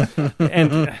for us.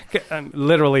 And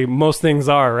literally, most things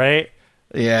are, right?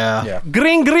 Yeah.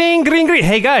 Green, green, green, green.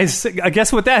 Hey, guys,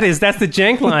 guess what that is? That's the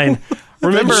jank line.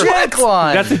 Remember, the jank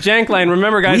line. That's the jank line.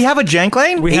 Remember, guys. We have a jank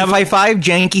line? We have 855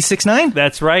 Janky 69?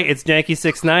 That's right. It's Janky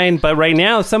 69. But right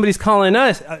now, somebody's calling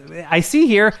us. I see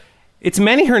here, it's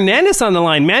Manny Hernandez on the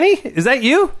line. Manny, is that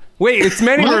you? Wait, it's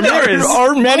Manny Ramirez.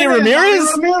 Or Manny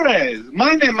Ramirez?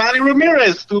 My name Manny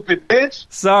Ramirez, stupid bitch.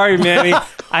 Sorry, Manny.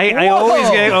 I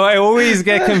always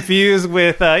get confused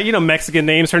with Mexican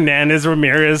names: Hernandez,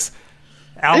 Ramirez,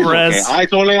 Alvarez. Okay. I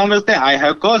totally understand. I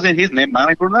have a cousin. His name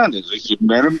Manny Hernandez.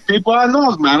 Many people I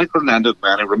know is Manny Hernandez,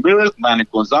 Manny Ramirez, Manny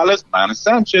Gonzalez, Manny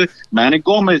Sanchez, Manny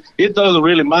Gomez. It doesn't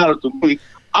really matter to me.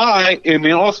 I am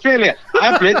in Australia.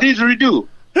 I play didgeridoo.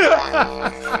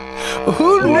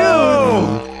 Who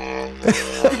knew?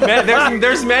 Man,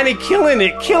 there's Manny killing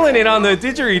it on the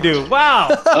didgeridoo. Wow,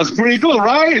 that's pretty good,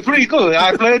 right? It's pretty good.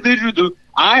 I play didgeridoo.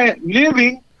 I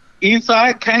living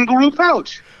inside kangaroo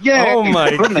pouch. Yeah. Oh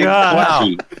my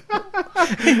god!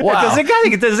 Wow.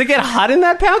 Does it get hot in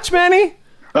that pouch, Manny?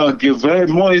 Get very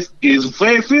moist.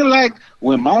 I feel like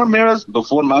when Manny Ramirez,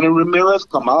 before Manny Ramirez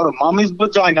come out of mommy's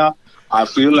vagina, I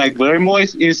feel like very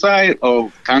moist inside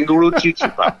of kangaroo chichi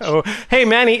pouch. Oh, hey,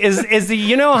 Manny, is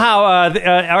how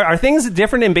are things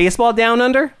different in baseball down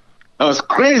under? It's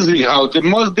crazy how it's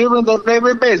most different than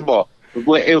playing baseball.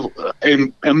 If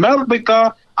in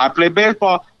America, I play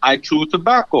baseball, I chew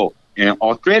tobacco. In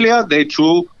Australia, they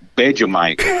chew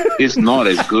Vegemite. It's not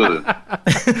as good.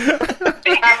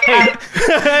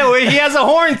 Wait, he has a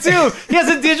horn too. He has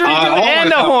a didgeridoo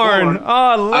and a horn. Oh,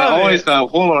 I love it. I always have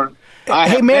horn. I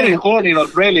have many horn in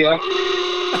Australia. He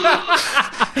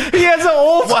has an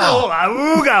old school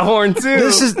Auga horn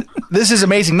too. This is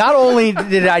amazing. Not only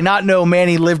did I not know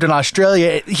Manny lived in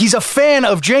Australia, he's a fan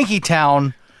of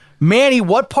Jankytown. Manny,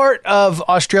 what part of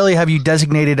Australia have you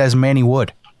designated as Manny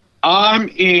Wood? I'm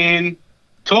in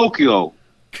Tokyo.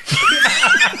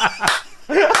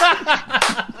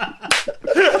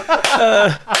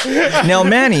 Now,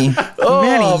 Manny,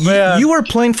 you were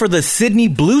playing for the Sydney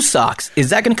Blue Sox. Is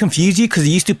that going to confuse you because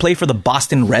you used to play for the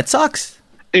Boston Red Sox?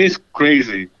 It's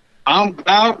crazy. I'm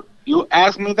glad you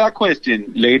asked me that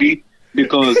question, lady,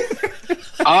 because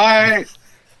I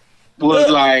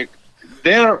was like,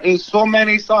 there is so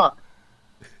many socks.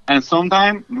 And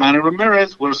sometimes Manny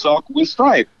Ramirez wear sock with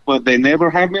stripe, but they never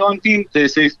have me on team. They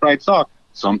say stripe sock.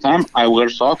 Sometimes I wear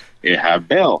sock, it have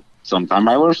bell. Sometimes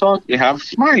I wear sock, it have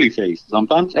smiley face.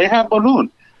 Sometimes I have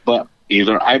balloon. But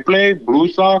either I play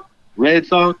blue sock, red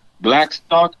sock, black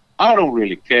sock, I don't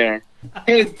really care.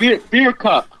 Hey, beer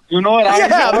cup. You know what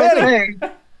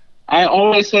I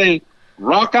always say,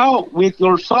 rock out with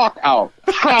your sock out.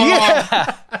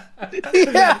 That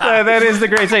is the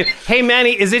great saying. Hey,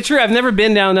 Manny, is it true? I've never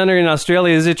been down under in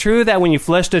Australia. Is it true that when you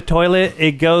flush the toilet,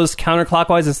 it goes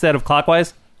counterclockwise instead of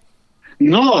clockwise?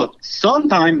 No.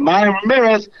 Sometimes Manny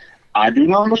Ramirez, I do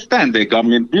not understand. They got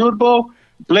me a beautiful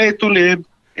place to live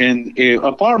in an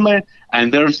apartment,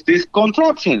 and there's this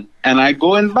contraption. And I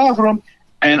go in the bathroom,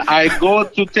 and I go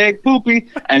to take poopy,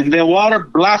 and the water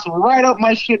blasts right up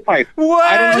my shit pipe. What?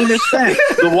 I don't understand.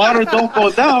 The water don't go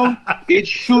down. It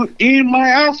shoot in my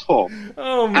asshole.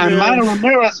 Oh, man. And Manny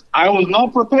Ramirez, I was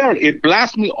not prepared. It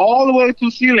blasted me all the way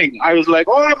to ceiling. I was like,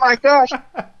 oh, my gosh.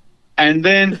 And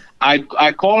then I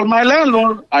called my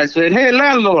landlord. I said, hey,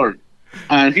 landlord.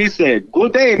 And he said,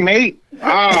 good day, mate.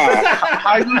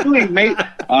 How you doing, mate?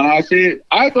 And I said,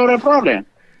 I got a problem.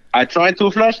 I tried to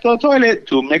flush the toilet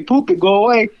to make poop go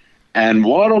away, and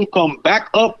water come back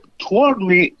up toward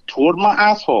my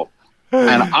asshole.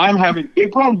 And I'm having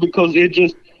big problem because it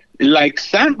just like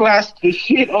sandblast the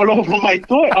shit all over my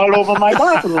toilet, all over my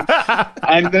bathroom.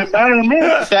 And then Manny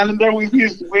Ramirez standing there with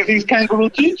his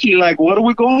kangaroo Chichi, like, what are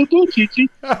we going to do, Chichi?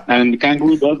 And the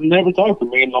kangaroo doesn't never talk to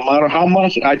me, no matter how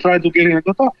much I try to get him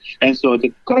to talk. And so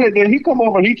then he come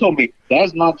over, he told me,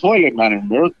 that's not toilet, Manny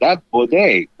Ramirez, that's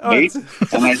bidet, mate.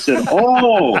 And I said,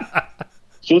 oh.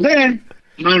 So then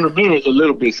Manny Ramirez is a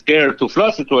little bit scared to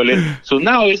flush the toilet, so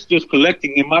now it's just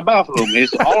collecting in my bathroom.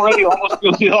 It's already almost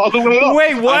filled all the way up.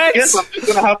 Wait, what? I guess I'm just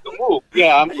going to have to move.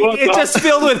 Yeah, I'm going to. It's just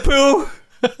filled with poo?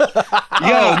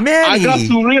 Yeah, I got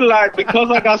to realize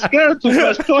because I got scared to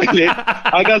flush toilet,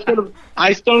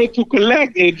 I started to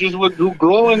collect. It just would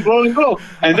grow and grow and grow.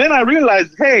 And then I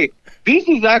realized, hey, this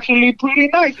is actually pretty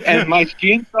nice. And my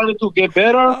skin started to get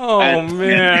better.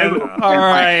 Man.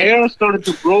 My hair started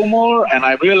to grow more, and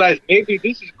I realized maybe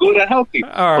this is good and healthy.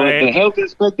 All right. But the health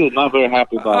inspector is not very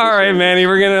happy about it. All right, Manny,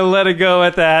 we're going to let it go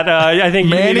at that. I think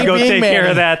you need to go take care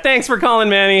of that. Thanks for calling,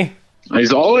 Manny.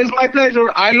 It's always my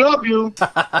pleasure. I love you.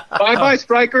 Bye-bye,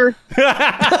 Striker.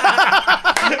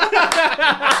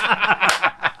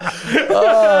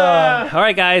 All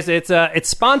right, guys, it's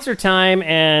sponsor time,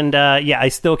 and I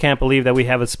still can't believe that we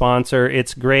have a sponsor.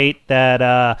 It's great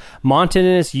that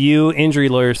Montanez U Injury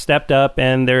Lawyers stepped up,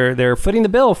 and they're footing the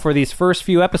bill for these first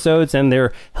few episodes, and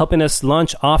they're helping us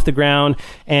launch off the ground.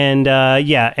 And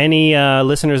any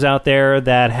listeners out there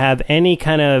that have any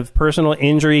kind of personal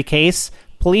injury case,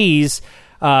 please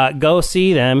go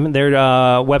see them. Their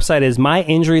website is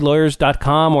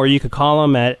myinjurylawyers.com, or you could call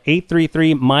them at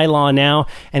 833-MyLawNow.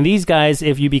 And these guys,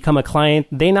 if you become a client,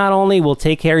 they not only will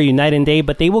take care of you night and day,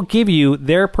 but they will give you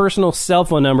their personal cell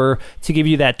phone number to give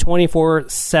you that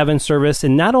 24/7 service.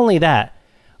 And not only that,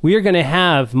 we are going to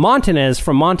have Montanez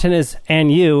from Montanez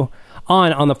and You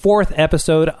on the 4th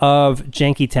episode of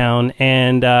Jankytown.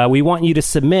 And we want you to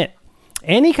submit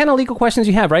any kind of legal questions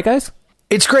you have, right, guys?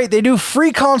 It's great. They do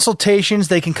free consultations.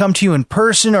 They can come to you in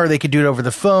person, or they could do it over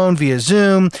the phone via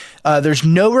Zoom. There's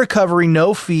no recovery,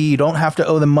 no fee. You don't have to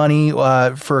owe them money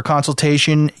for a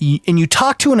consultation. And you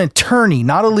talk to an attorney,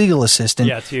 not a legal assistant.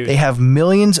 Yeah, it's huge. They have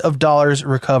millions of dollars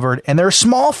recovered, and they're a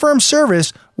small firm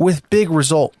service with big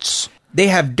results. They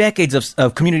have decades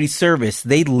of community service.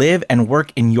 They live and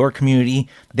work in your community.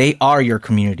 They are your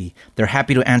community. They're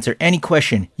happy to answer any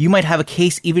question. You might have a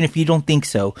case even if you don't think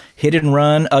so. Hit and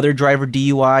run, other driver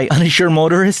DUI, uninsured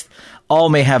motorist, all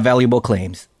may have valuable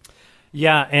claims.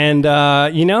 Yeah, and,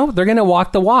 they're going to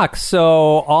walk the walk. So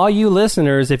all you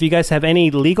listeners, if you guys have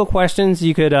any legal questions,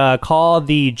 you could call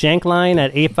the Jank line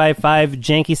at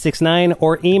 855-JANKY69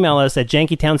 or email us at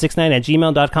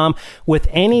jankytown69@gmail.com with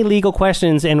any legal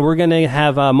questions, and we're going to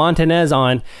have Montanez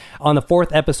on the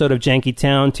 4th episode of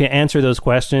Jankytown to answer those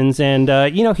questions. And,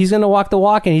 he's going to walk the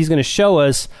walk, and he's going to show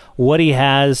us what he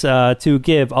has to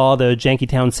give all the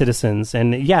Jankytown citizens.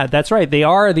 And, yeah, that's right. They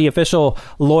are the official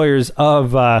lawyers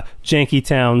of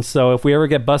Jankytown. So if we ever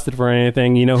get busted for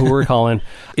anything, you know who we're calling.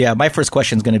 Yeah, my first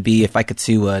question is going to be if I could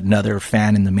sue another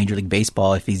fan in the Major League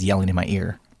Baseball if he's yelling in my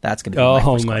ear. That's going to be my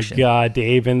first question. Oh, my God,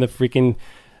 Dave, and the freaking...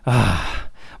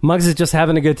 Muggs is just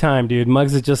having a good time, dude.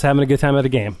 Muggs is just having a good time at the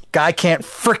game. Guy can't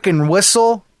frickin'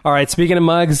 whistle. All right, speaking of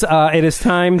Muggs, it is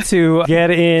time to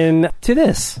get into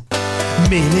this.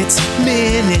 Minute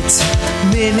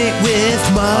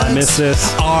with Muggs. I miss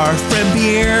this. Our friend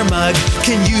Beer Mug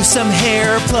can use some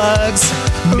hair plugs.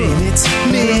 Minute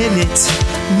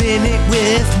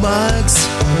with Muggs.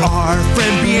 Our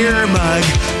friend Beer Mug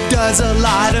does a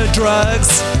lot of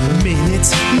drugs. Minute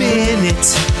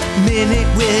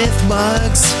with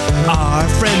Muggs. Our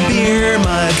friend Beer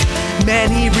Mug,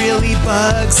 man, he really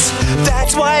bugs.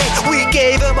 That's why we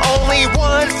gave him only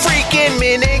one freaking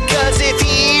minute, cause if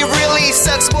he really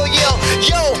sucks, we'll yell,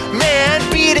 yo, man,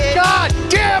 beat it. God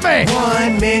damn it!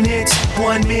 1 minute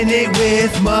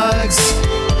with Muggs.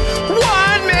 1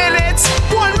 minute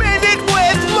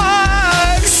with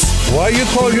Muggs. Why you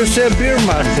call yourself Beer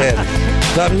Mug then?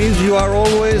 That means you are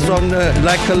always on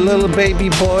like a little baby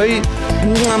boy.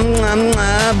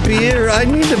 Beer, I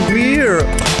need a beer.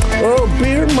 Oh,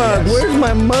 Beer Mug, where's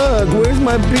my mug? Where's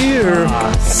my beer?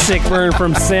 Sick burn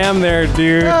from Sam there,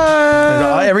 dude.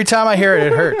 Every time I hear it,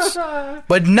 it hurts.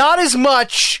 But not as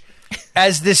much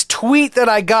as this tweet that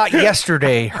I got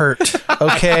yesterday hurt,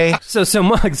 okay? So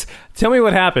Muggs, tell me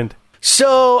what happened.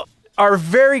 So our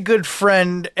very good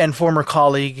friend and former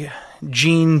colleague,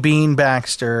 Gene Bean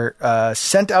Baxter,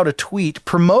 sent out a tweet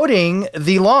promoting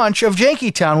the launch of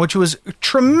Jankytown, which was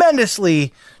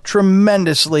tremendously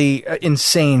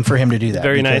insane for him to do that.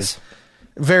 Very nice.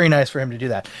 Very nice for him to do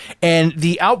that. And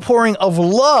the outpouring of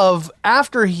love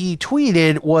after he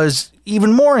tweeted was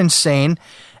even more insane.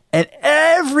 And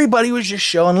everybody was just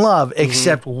showing love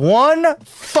except one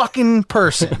fucking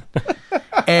person.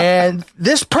 And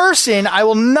this person, I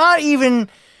will not even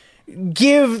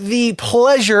give the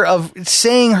pleasure of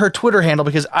saying her Twitter handle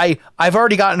because I've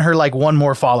already gotten her like one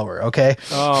more follower, okay?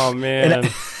 Oh, man.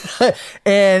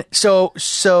 And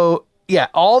so yeah,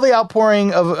 all the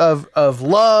outpouring of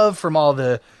love from all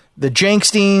the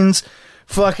Janksteins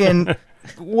fucking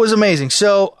was amazing.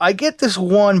 So I get this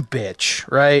one bitch,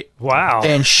 right? Wow.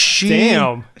 And she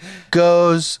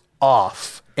goes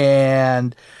off.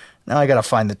 And now I got to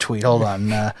find the tweet. Hold on.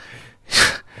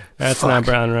 That's not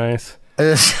brown rice.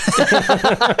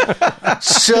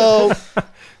 So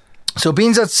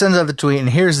Beans sends out the tweet, and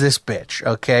here's this bitch,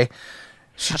 okay?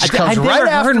 I've never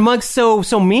heard Muggs so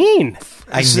mean.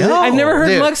 I know. I've never heard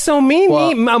Dude. Muggs so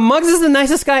mean. Muggs is the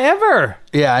nicest guy ever.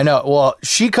 Yeah, I know. Well,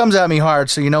 she comes at me hard,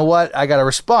 so you know what? I got to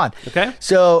respond. Okay.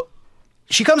 So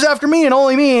she comes after me and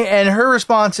only me, and her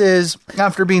response is,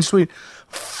 after being sweet,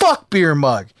 fuck Beer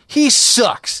Mug. He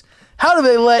sucks. How do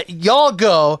they let y'all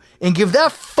go and give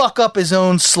that fuck up his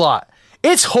own slot?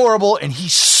 It's horrible, and he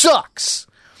sucks.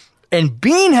 And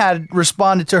Bean had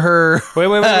responded to her.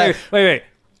 Wait.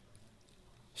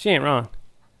 She ain't wrong.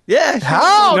 Yeah.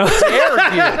 How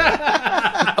dare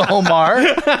you, Omar?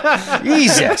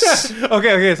 Jesus.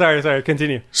 Okay. Sorry.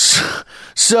 Continue.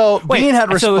 So Bean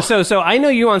had responded. So I know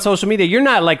you on social media. You're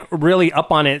not like really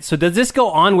up on it. So does this go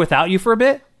on without you for a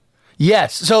bit?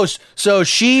 Yes. So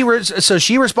she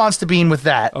responds to Bean with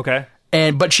that. Okay.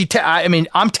 But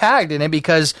I'm tagged in it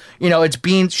because it's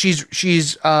Bean.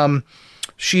 She's quote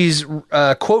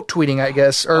tweeting, I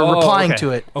guess, or replying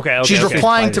to it. Okay. She's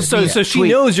replying to. So she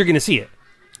knows you're going to see it.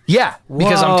 Yeah,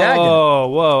 because I'm tagged in it.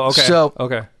 Whoa.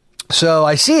 Okay. So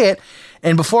I see it,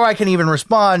 and before I can even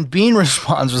respond, Bean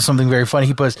responds with something very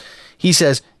funny. He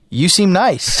says, "You seem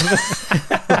nice,"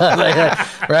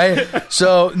 right?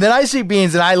 So then I see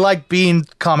Bean's, and I like Bean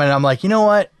comment. I'm like, you know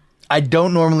what? I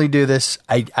don't normally do this.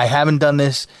 I haven't done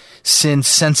this since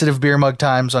Sensitive Beer Mug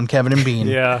times on Kevin and Bean.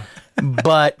 Yeah,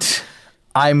 but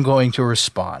I'm going to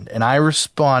respond, and I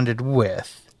responded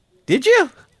with. Did you?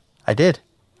 I did.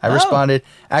 I responded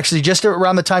actually just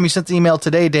around the time you sent the email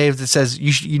today, Dave, that says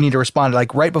you need to respond.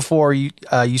 Like right before you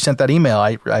sent that email,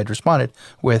 I'd responded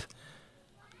with,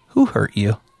 "Who hurt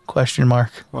you?" ?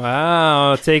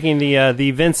 Wow, taking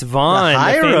the Vince Vaughn,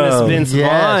 the famous Vince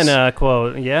Yes. Vaughn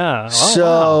quote. Yeah.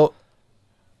 So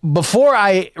before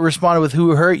I responded with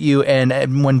 "Who hurt you?"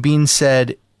 and when Bean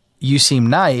said, "You seem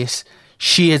nice,"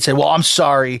 she had said, "Well, I'm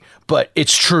sorry, but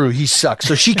it's true. He sucks."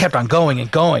 So she kept on going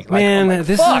and going. Like, Man, oh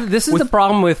this is the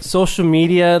problem with social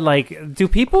media. Like, do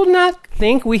people not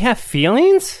think we have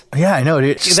feelings? Yeah, I know,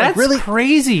 dude. It's That's like really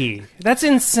crazy. That's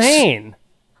insane.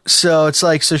 So it's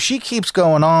like, so she keeps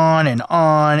going on,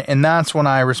 and that's when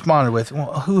I responded with,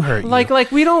 "Well, who hurt you?"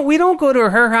 Like we don't go to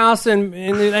her house and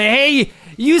like, hey,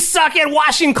 you suck at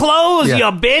washing clothes, you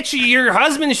bitch. Your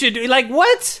husband should do like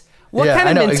what? What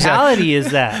kind of mentality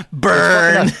is that?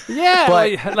 Burn. Yeah,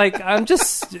 But- like I'm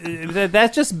just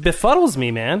that just befuddles me,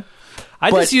 man.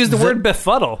 I just use the word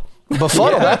befuddle.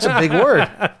 Befuddle, that's a big word.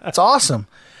 It's awesome.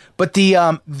 But the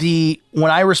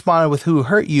when I responded with "Who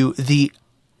hurt you,"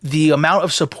 the amount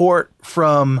of support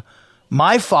from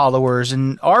my followers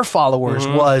and our followers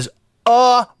was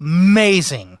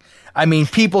amazing. I mean,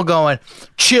 people going,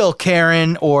 "Chill,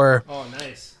 Karen," or "Oh,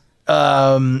 nice."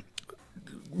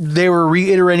 They were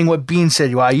reiterating what Bean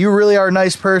said. "Wow, you really are a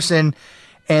nice person."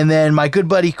 And then my good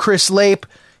buddy Chris Lape,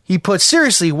 he put,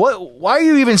 "Seriously, why are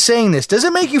you even saying this? Does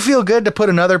it make you feel good to put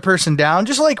another person down?"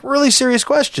 Just like really serious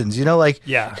questions,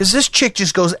 Yeah. Because this chick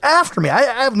just goes after me. I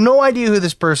have no idea who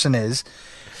this person is.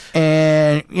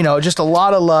 And, just a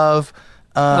lot of love.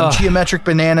 Geometric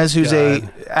Bananas, who's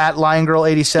at Lion Girl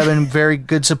 87, very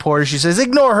good supporter. She says,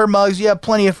 "Ignore her, Mugs. You have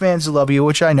plenty of fans who love you,"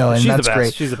 which I know, and that's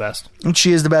great. She's the best. And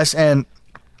she is the best. And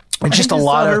it's just a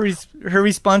lot of her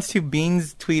response to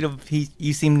Bean's tweet of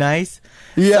 "You seem nice."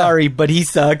 Yeah. Sorry, but he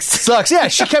sucks. Sucks. Yeah,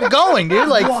 she kept going, dude.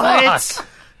 Like, What? fuck.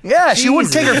 Yeah, she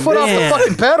wouldn't take her foot off the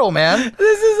fucking pedal, man.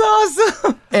 This is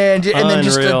awesome. And then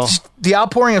Unreal. just the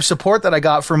outpouring of support that I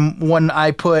got from when I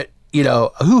put,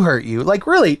 "Who hurt you?" Like,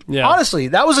 really, honestly,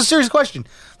 that was a serious question.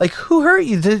 Like, who hurt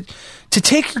you? To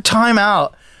take your time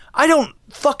out. I don't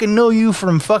fucking know you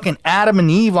from fucking Adam and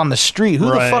Eve on the street.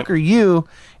 Who the fuck are you?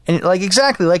 And like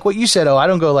exactly like what you said. Oh, I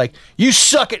don't go like, "You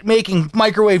suck at making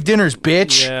microwave dinners,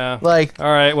 bitch." Yeah. Like,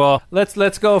 all right. Well,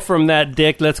 let's go from that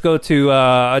dick. Let's go to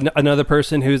another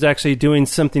person who's actually doing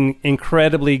something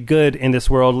incredibly good in this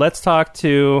world. Let's talk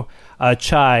to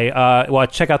Chai.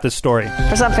 Check out this story.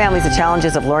 For some families, the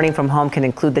challenges of learning from home can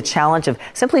include the challenge of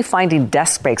simply finding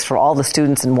desk breaks for all the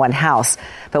students in one house.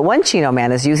 But one Chino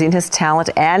man is using his talent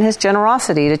and his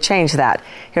generosity to change that.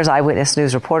 Here's Eyewitness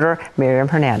News reporter Miriam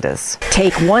Hernandez.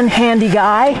 Take one handy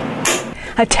guy,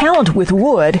 a talent with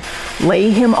wood, lay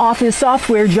him off his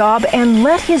software job, and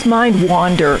let his mind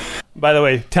wander. By the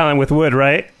way, talent with wood,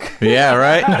 right? Yeah,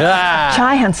 right?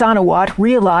 Chai Hansanawat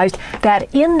realized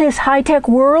that in this high-tech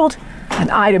world, an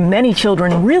item many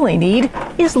children really need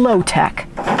is low-tech.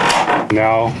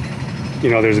 Now,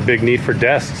 there's a big need for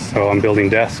desks, so I'm building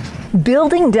desks.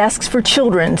 Building desks for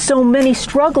children, so many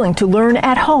struggling to learn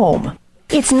at home.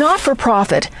 It's not for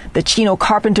profit. The Chino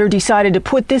carpenter decided to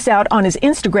put this out on his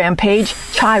Instagram page,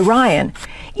 Chai Ryan.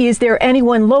 Is there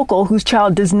anyone local whose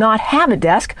child does not have a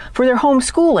desk for their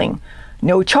homeschooling?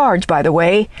 No charge, by the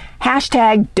way.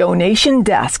 Hashtag donation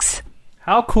desks.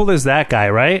 How cool is that guy,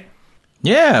 right?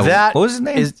 Yeah. That what was his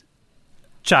name? is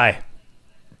Chai.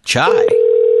 Chai.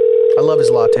 I love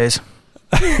his lattes.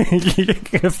 You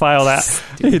can file that,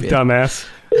 you dumbass.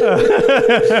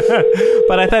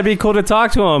 But I thought it'd be cool to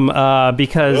talk to him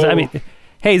because, I mean,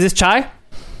 hey, is this Chai?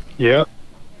 Yep.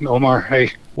 Omar,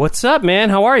 hey. What's up, man?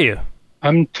 How are you?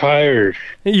 I'm tired.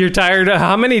 You're tired?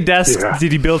 How many desks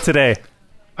did you build today?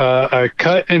 I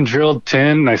cut and drilled 10,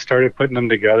 and I started putting them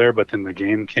together, but then the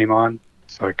game came on,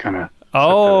 so I kind of...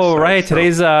 Oh, right.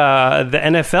 Today's the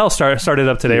NFL started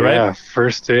up today, right? Yeah,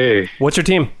 first day. What's your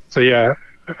team? So, yeah,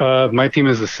 my team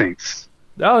is the Saints.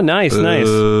 Oh, nice. You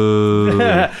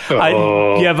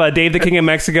have Dave the King of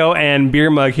Mexico and Beer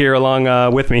Mug here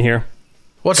along with me here.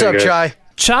 What's up, Chai?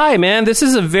 Chai, man, this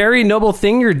is a very noble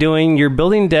thing you're doing. You're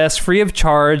building desks free of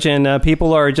charge, and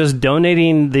people are just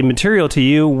donating the material to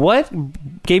you. What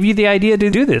gave you the idea to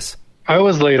do this? I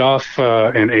was laid off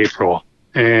in April,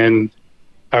 and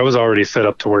I was already set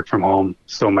up to work from home.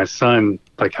 So my son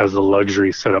has the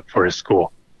luxury set up for his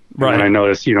school. Right. And I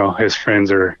noticed, his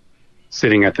friends are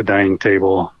sitting at the dining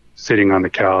table, sitting on the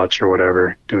couch or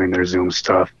whatever, doing their Zoom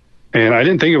stuff. And I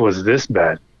didn't think it was this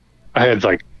bad. I had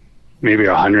maybe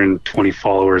 120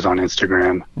 followers on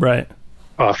Instagram. Right.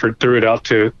 Threw it out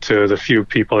to the few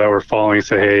people that were following,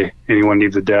 say, hey, anyone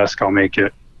needs a desk, I'll make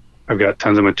it. I've got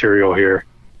tons of material here.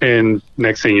 And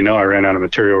next thing you know, I ran out of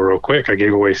material real quick. I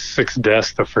gave away 6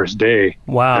 desks the first day.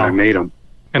 Wow. And I made them.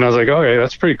 And I was like, okay,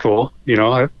 that's pretty cool.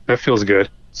 That feels good.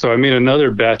 So I made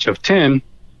another batch of 10,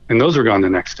 and those were gone the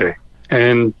next day.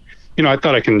 And, I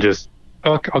thought I can just,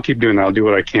 I'll keep doing that. I'll do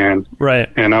what I can. Right.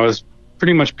 And I was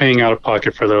pretty much paying out of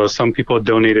pocket for those. Some people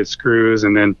donated screws.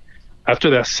 And then after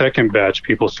that second batch,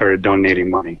 people started donating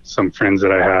money. Some friends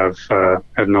that I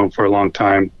have known for a long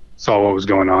time saw what was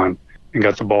going on and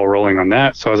got the ball rolling on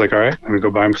that. So I was like, all right, let me go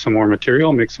buy some more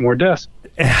material, make some more desks.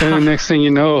 And the next thing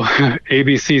you know,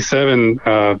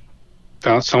 ABC7,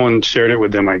 someone shared it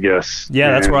with them, I guess. Yeah,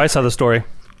 that's where I saw the story.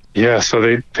 Yeah, so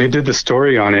they did the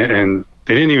story on it, and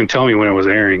they didn't even tell me when it was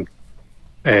airing.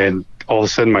 And all of a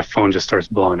sudden, my phone just starts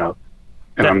blowing up.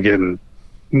 And I'm getting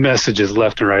messages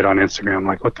left and right on Instagram. I'm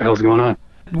like, what the hell's going on?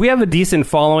 We have a decent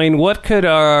following. What could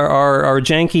our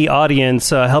janky audience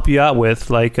help you out with?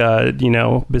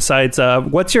 Besides,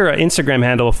 what's your Instagram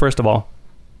handle, first of all?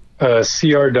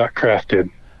 cr.crafted.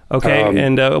 Okay,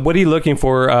 and what are you looking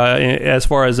for as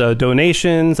far as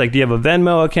donations? Do you have a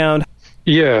Venmo account?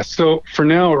 Yeah, so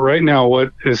right now,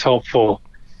 what is helpful?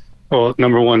 Well,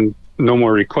 number one, no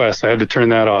more requests. I had to turn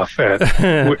that off.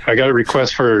 I got a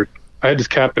request I had to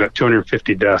cap it at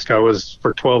 250 desks. I was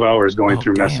for 12 hours going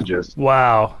through messages.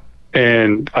 Wow.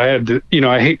 And I had to,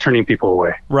 I hate turning people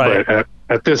away. Right. But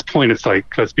at this point, it's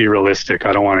let's be realistic.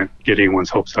 I don't want to get anyone's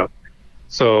hopes up.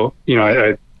 So,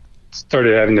 I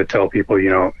started having to tell people,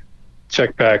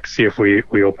 check back, see if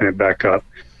we open it back up.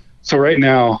 So right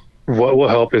now, what will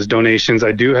help is donations.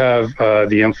 I do have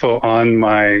the info on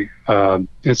my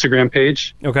Instagram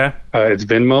page. Okay. It's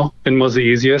Venmo. Venmo's the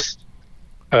easiest.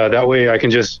 That way I can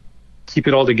just keep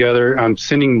it all together. I'm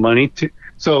sending money to...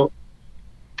 So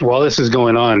while this is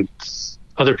going on,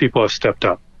 other people have stepped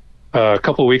up. A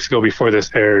couple of weeks ago before this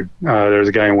aired, there was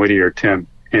a guy in Whittier, Tim,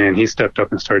 and he stepped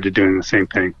up and started doing the same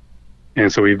thing.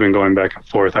 And so we've been going back and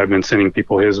forth. I've been sending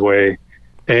people his way.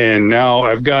 And now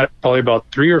I've got probably about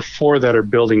 3 or 4 that are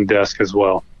building desks as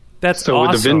well. That's so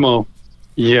awesome. With the Venmo,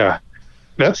 yeah,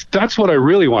 that's what I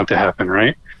really want to happen,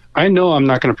 right? I know I'm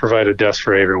not going to provide a desk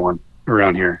for everyone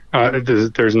around here.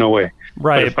 There's no way.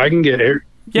 Right. But if I can get...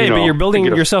 but you're building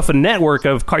yourself a network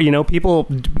of, people,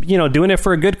 doing it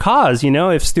for a good cause.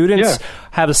 If students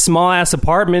have a small ass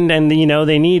apartment and,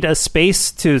 they need a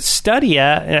space to study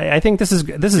at, I think this is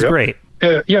great.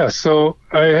 Yeah. So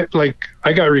I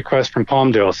got requests from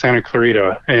Palmdale, Santa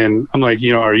Clarita, and I'm like,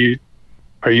 are you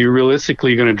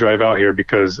realistically going to drive out here?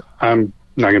 Because I'm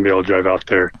not going to be able to drive out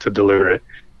there to deliver it,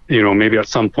 maybe at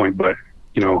some point, but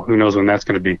who knows when that's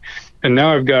going to be. And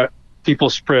now I've got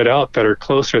people spread out that are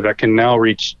closer that can now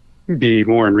be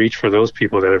more in reach for those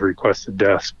people that have requested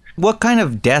desks. What kind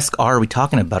of desk are we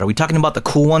talking about? Are we talking about the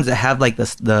cool ones that have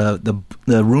the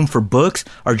room for books,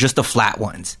 or just the flat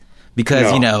ones?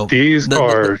 Because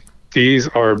these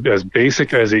are as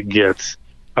basic as it gets.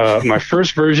 My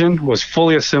first version was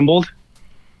fully assembled,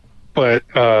 but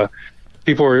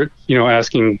people were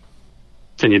asking,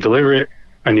 can you deliver it?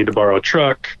 I need to borrow a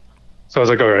truck. So I was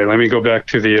like, all right, let me go back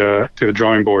to the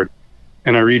drawing board.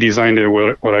 And I redesigned it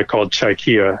what I called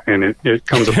Chikea, and it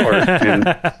comes apart.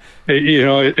 And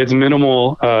it's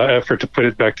minimal effort to put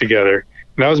it back together.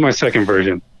 And that was my second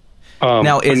version.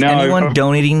 Now, is anyone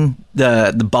donating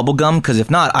the bubble gum? Because if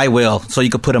not, I will. So you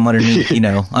could put them underneath,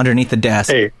 underneath the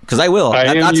desk. Because I will.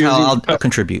 That's how I'll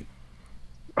contribute.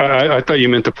 I thought you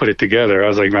meant to put it together. I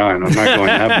was like, man, I'm not going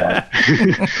to have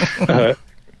that.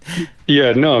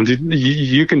 Yeah, no,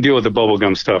 you can deal with the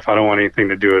bubblegum stuff. I don't want anything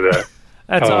to do with that.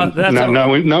 Not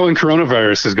when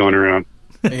coronavirus is going around.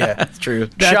 Yeah, that's true.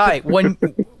 Shai, when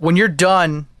you're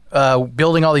done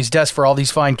building all these desks for all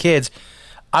these fine kids,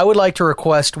 I would like to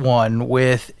request one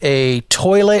with a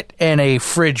toilet and a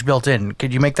fridge built in.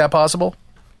 Could you make that possible?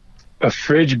 A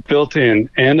fridge built in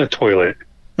and a toilet.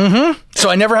 Mm-hmm. So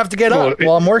I never have to get up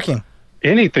while I'm working.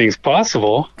 Anything's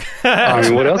possible. I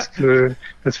mean, what else?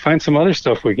 Let's find some other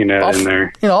stuff we can add in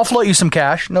there. I'll float you some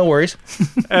cash. No worries.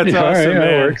 That's awesome, man.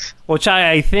 That works. Well,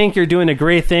 Chai, I think you're doing a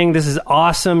great thing. This is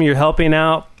awesome. You're helping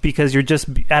out because you're just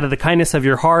out of the kindness of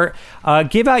your heart.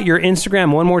 Give out your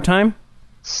Instagram one more time.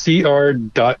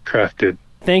 cr.crafted.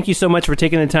 Thank you so much for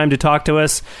taking the time to talk to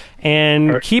us.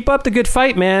 And keep up the good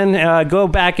fight, man. Go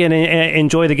back and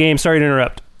enjoy the game. Sorry to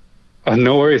interrupt.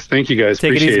 No worries. Thank you, guys. Take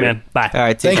Appreciate it easy, man. Bye. All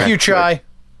right. Thank you, Chai.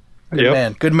 Good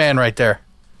man. Good man right there.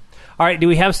 All right. Do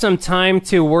we have some time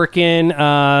to work in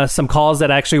some calls that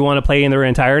actually want to play in their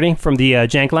entirety from the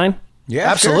Jank line?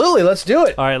 Yeah, absolutely. Sure. Let's do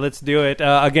it. All right. Let's do it.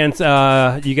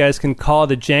 You guys can call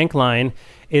the Jank line.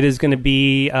 It is going to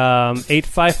be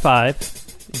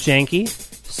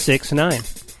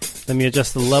 855-JANKY-69. Let me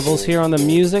adjust the levels here on the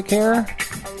music here.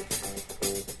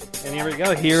 And here we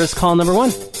go. Here is call number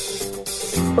 1.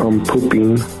 I'm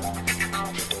pooping,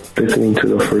 listening to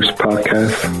the first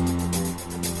podcast.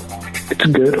 It's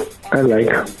good. I like.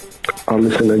 I'll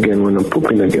listen again when I'm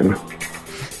pooping again.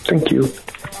 Thank you.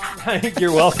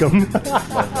 You're welcome.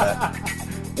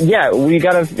 Yeah, we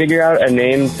got to figure out a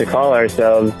name to call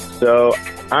ourselves. So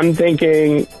I'm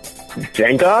thinking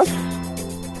Jankoff.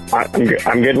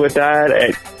 I'm good with that.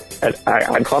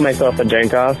 I'd call myself a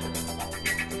Jankoff.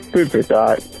 Food for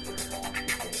thought.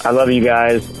 I love you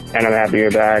guys, and I'm happy you're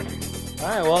back. All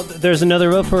right, well, there's another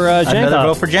vote for Jankoff. Another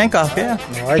vote for Jankoff, yeah.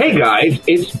 Hey, guys,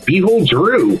 it's Behold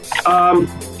Drew.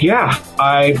 Yeah,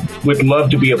 I would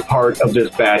love to be a part of this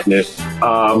badness.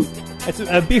 It's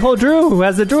Behold Drew, who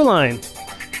has the Drew line.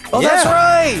 Oh, yeah. That's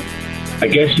right. I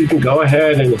guess you can go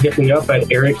ahead and hit me up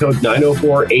at area code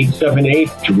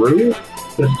 904-878-DREW.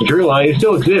 That's the Drew line. It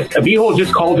still exists. Behold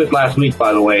just called it last week,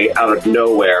 by the way, out of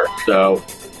nowhere, so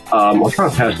I'll try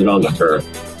to pass it on to her.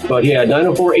 But yeah,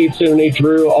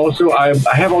 904-878-DREW. Also, I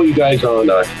have all you guys on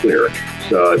Twitter.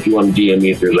 So if you want to DM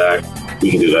me through that,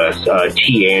 you can do that.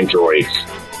 T-Androids.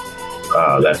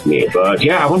 That's me. But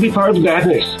yeah, I want to be part of the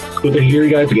badness. It's good to hear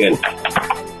you guys again.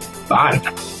 Bye.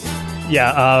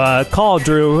 Yeah, call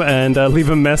Drew and leave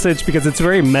a message because it's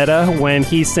very meta when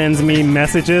he sends me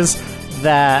messages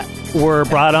that were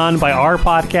brought on by our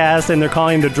podcast and they're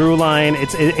calling the Drew line.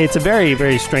 It's a very,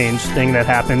 very strange thing that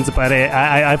happens, but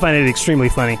I find it extremely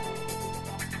funny.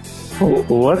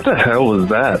 What the hell was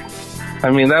that? I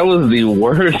mean, that was the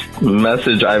worst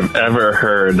message I've ever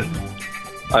heard.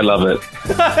 I love it.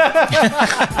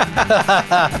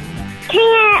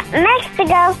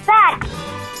 Mexico sucks.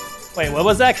 Wait, what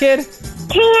was that, kid?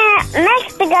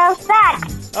 Mexico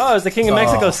sucks. Oh, it was the King of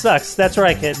Mexico sucks. That's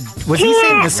right, kid. Was he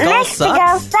saying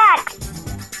Mexico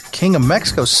sucks? King of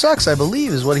Mexico sucks, I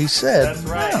believe, is what he said. That's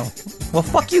right. Wow. Well,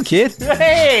 fuck you, kid.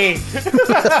 Hey!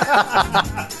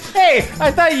 Hey,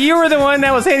 I thought you were the one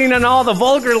that was hating on all the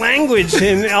vulgar language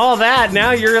and all that.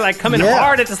 Now you're like coming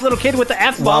hard at this little kid with the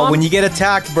F-bomb. Well, when you get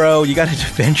attacked, bro, you gotta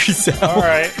defend yourself. All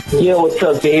right. Yo, what's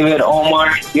up, David?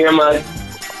 Omar, you're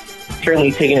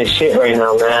currently taking a shit right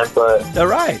now, man, but all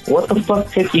right. What the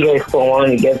fuck took you guys so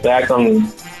long to get back on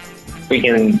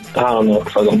freaking, I don't know what the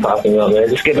fuck I'm talking about, man.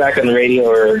 Just get back on the radio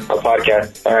or a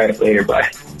podcast. All right, later, bye.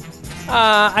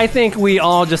 I think we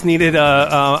all just needed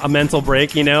a mental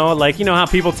break, you know? Like, you know how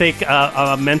people take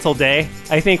a mental day?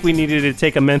 I think we needed to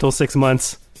take a mental 6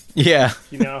 months. Yeah.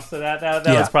 You know, so that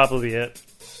was probably it.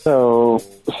 So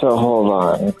hold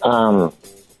on.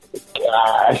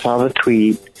 I saw the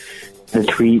tweet. The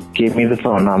tweet gave me the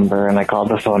phone number, and I called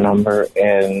the phone number,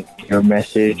 and your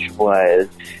message was,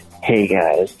 hey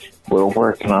guys, we're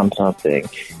working on something.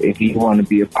 If you want to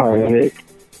be a part of it,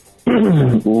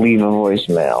 leave a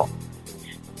voicemail.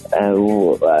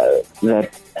 That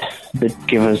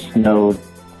give us no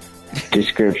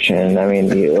description. I mean,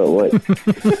 what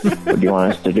do you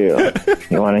want us to do?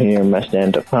 You want to hear my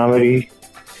stand-up comedy?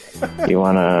 You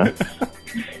want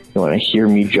to hear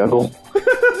me juggle?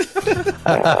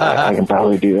 I can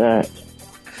probably do that.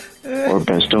 Or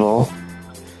best of all,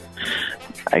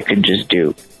 I could just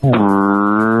do.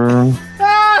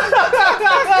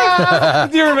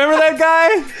 Do you remember that guy?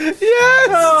 Yes.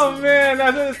 Oh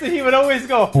man, he would always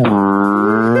go. He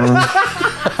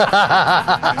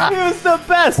was the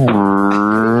best.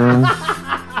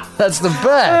 That's the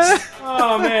best.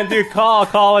 Oh man, dude, call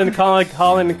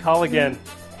again.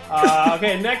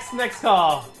 Okay, next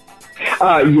call.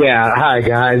 Yeah, hi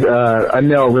guys.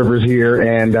 Anel Rivers here,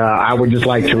 and I would just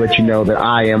like to let you know that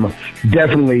I am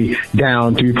definitely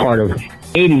down to be part of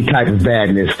any type of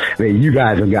badness that you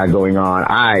guys have got going on.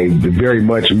 I very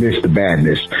much miss the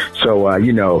badness. So,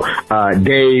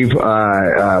 Dave,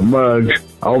 Muggs,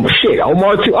 oh shit,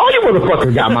 Omar too. All you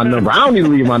motherfuckers got my number. I don't need to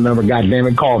leave my number. God damn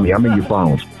it, call me. I'm in your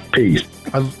phones. Peace.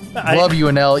 I love you,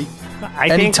 Anel.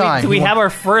 I think we have our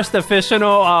first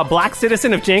official black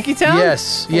citizen of Jankytown?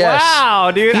 Yes.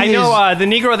 Wow, dude. I know the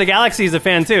Negro of the Galaxy is a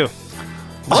fan, too.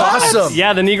 Awesome.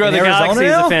 Yeah, the Negro of the Arizona Galaxy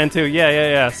is now? a fan, too.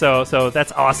 Yeah. So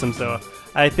that's awesome. So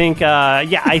I think,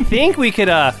 I think we could...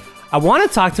 I want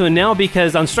to talk to Anel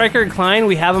because on Stryker and Klein,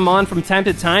 we have him on from time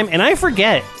to time, and I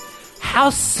forget how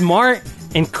smart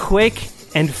and quick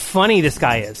and funny this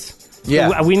guy is.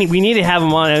 Yeah. We need to have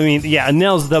him on. I mean, yeah,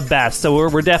 Anel's the best. So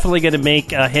we're definitely going to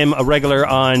make him a regular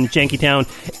on Jankytown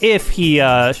if he,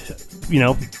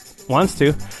 wants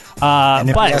to. And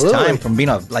if but he has time from being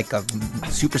a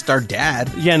superstar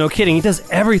dad. Yeah, no kidding. He does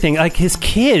everything. Like his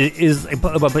kid is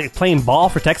playing ball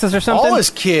for Texas or something. All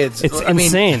his kids. It's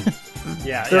insane.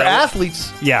 Yeah, they're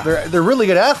athletes. Yeah, they're really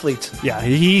good athletes. Yeah,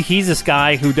 he's this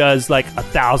guy who does like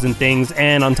 1,000 things,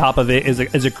 and on top of it is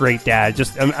a great dad.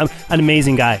 Just an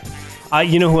amazing guy.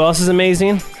 You know who else is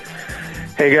amazing?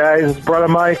 Hey guys, it's Brother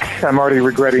Mike. I'm already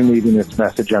regretting leaving this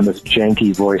message on this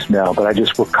janky voicemail, but I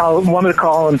just wanted to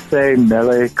call and say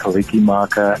Mele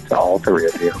Kalikimaka to all three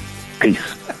of you.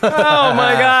 Peace. Oh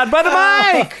my God, Brother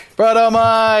Mike! Brother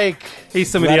Mike! He's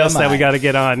somebody else that we got to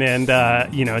get on and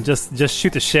just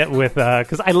shoot the shit with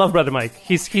because I love Brother Mike.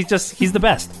 He's the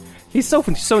best. He's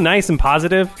so nice and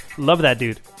positive. Love that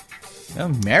dude. I'll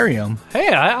marry him. Hey,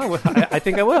 I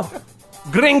think I will.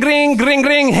 Gring, gring, gring,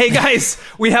 gring. Hey, guys,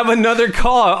 we have another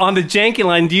call on the Janky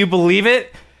line. Do you believe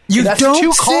it? That's don't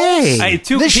two say.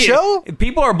 This show?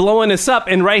 People are blowing us up,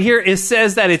 and right here it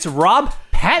says that it's Rob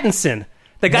Pattinson.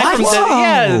 The guy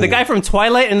what? from the guy from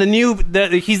Twilight and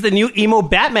he's the new emo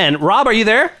Batman. Rob, are you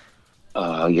there?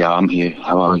 Yeah, I'm here.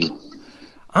 How are you?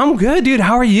 I'm good, dude.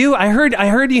 How are you? I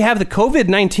heard you have the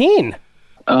COVID-19.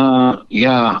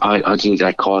 Yeah, I did.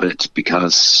 I caught it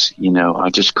because, I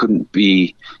just couldn't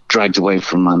be dragged away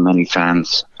from my many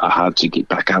fans. I had to get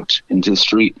back out into the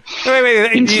street.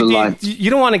 Wait. Into the light. You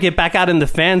don't want to get back out in the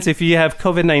fans if you have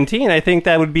COVID-19. I think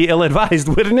that would be ill-advised,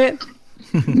 wouldn't it?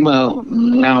 Well,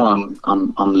 now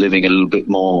I'm living a little bit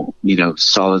more,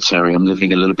 solitary. I'm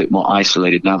living a little bit more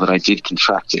isolated now that I did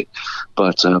contract it.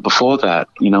 But before that,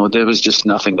 there was just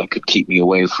nothing that could keep me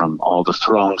away from all the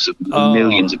throngs of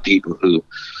millions of people who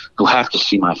have to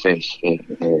see my face.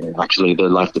 Actually, their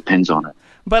life depends on it.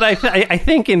 But I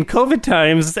think in COVID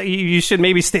times, you should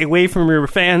maybe stay away from your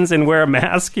fans and wear a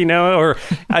mask, Or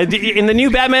in the new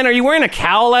Batman, are you wearing a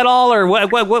cowl at all, or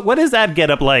what is that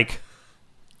get up like?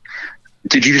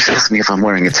 Did you just ask me if I'm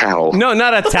wearing a towel? No,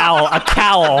 not a towel. A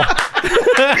cowl.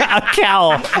 A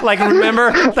cowl. Like,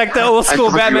 remember? Like the old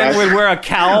school Batman would wear a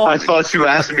cowl? I thought you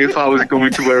asked me if I was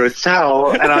going to wear a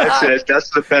towel, and I said, that's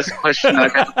the best question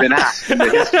I've ever been asked in the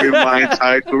history of my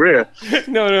entire career.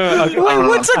 No. Wait,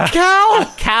 what's a cowl?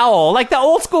 A cowl. Like the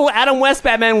old school Adam West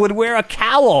Batman would wear a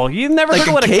cowl. You've never heard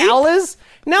of what a cowl is?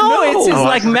 No, it's just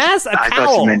like mask, a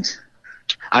cowl.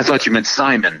 I thought you meant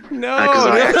Simon. No. Because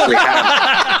I actually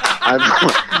have.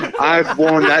 I've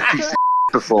worn that piece of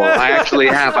before. I actually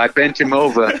have. I bent him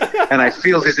over, and I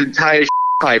feel his entire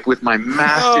pipe with my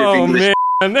massive English.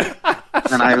 Man.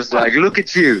 And I was like, look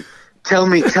at you. Tell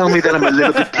me that I'm a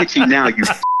little bit pitchy now, you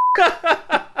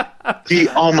He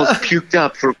almost puked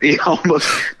up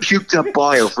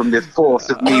bile from the force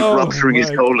of me rupturing his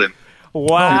colon.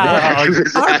 Wow.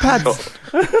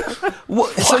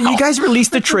 So you guys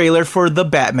released the trailer for the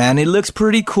Batman. It looks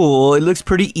pretty cool. It looks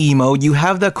pretty emo. You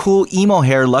have the cool emo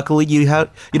hair. Luckily, you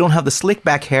don't have the slick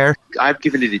back hair. I've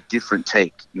given it a different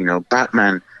take.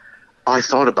 Batman, I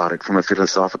thought about it from a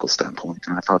philosophical standpoint,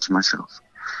 and I thought to myself,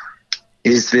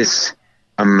 is this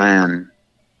a man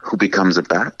who becomes a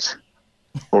bat?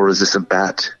 Or is this a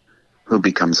bat who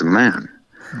becomes a man?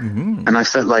 Mm-hmm. And I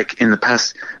felt like in the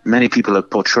past, many people have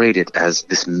portrayed it as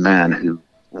this man who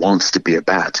wants to be a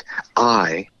bat.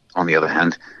 I, on the other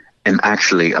hand, am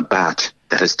actually a bat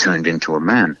that has turned into a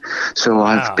man. So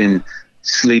I've been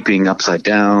sleeping upside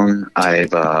down.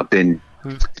 I've been...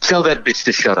 Tell that bitch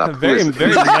to shut up. Very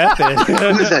method.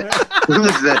 Who's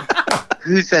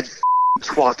that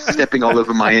twat stepping all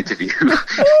over my interview?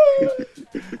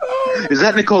 Is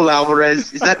that Nicole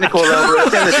Alvarez? Is that Nicole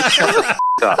Alvarez? Tell her to shut the f***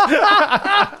 up.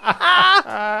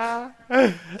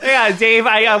 Yeah, Dave,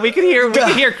 we can hear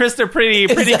Krista pretty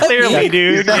clearly,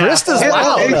 dude. Krista's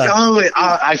loud.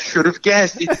 I should have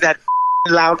guessed. It's that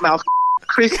loudmouth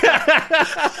Krista.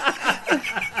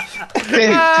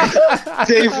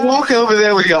 Dave, walk over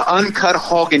there with your uncut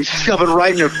hog and shove it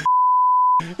right in your.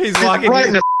 He's walking right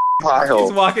in the pile.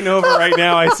 He's walking over right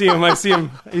now. I see him.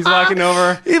 He's walking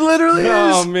over. He literally is.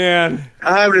 Oh man.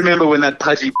 I remember when that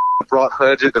pudgy brought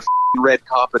her to the red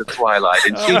carpet of Twilight,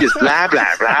 and she just blah blah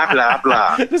blah blah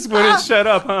blah. Just wouldn't shut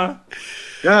up, huh?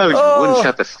 No, she wouldn't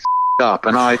shut the up.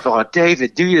 And I thought,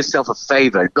 David, do yourself a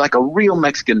favor, like a real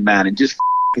Mexican man, and just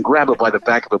grab her by the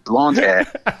back of her blonde hair,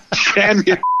 jam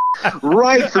it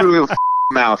right through her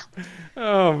mouth.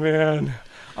 Oh man.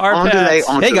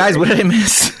 Hey guys, what did I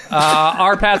miss?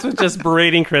 Our Pats was just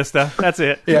berating Krista. That's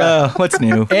it. Yeah. What's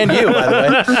new? And you, by the way.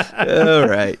 All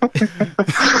right.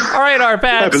 All right, our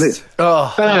Pats.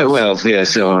 Well,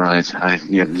 yes, all right.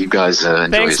 You guys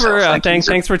enjoy yourself.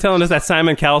 Thanks for telling us that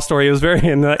Simon Cowell story. It was very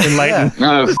enlightening.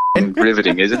 Oh,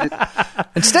 riveting, isn't it?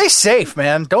 And stay safe,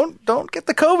 man. Don't get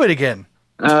the COVID again.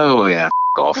 Oh yeah.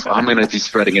 Off. I'm going to be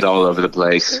spreading it all over the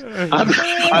place.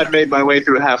 I've made my way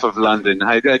through half of London.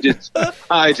 I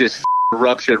just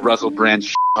ruptured Russell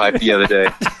Brand's pipe the other day.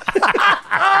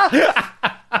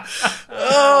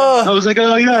 I was like,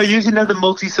 oh yeah, use another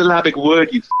multisyllabic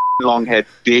word, you long-haired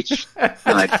bitch.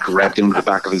 And I grabbed him to the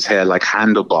back of his hair like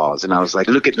handlebars, and I was like,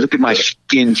 look at my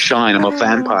skin shine. I'm a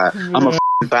vampire. I'm a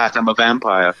bat. I'm a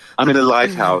vampire. I'm in a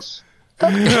lighthouse.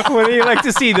 Would you like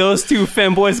to see those two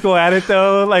femboys go at it,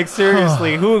 though? Like,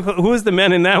 seriously, who is the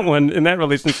man in that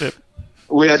relationship?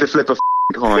 We had to flip a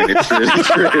coin. It's really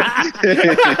true.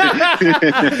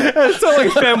 It's so like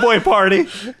femboy party.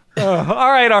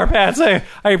 All right, our Pats. I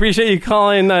appreciate you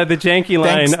calling the janky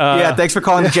line. Thanks for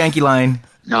calling the janky line.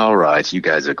 All right, you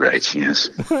guys are great.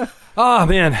 Yes. Oh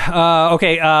man.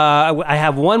 Okay. I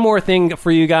have one more thing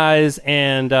for you guys,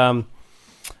 and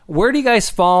where do you guys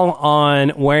fall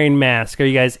on wearing masks? Are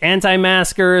you guys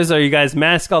anti-maskers? Are you guys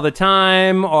mask all the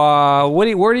time?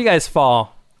 Where do you guys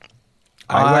fall?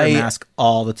 I wear a mask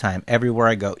all the time, everywhere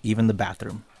I go, even the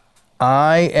bathroom.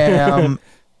 I am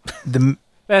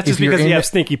That's just because you have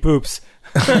stinky poops.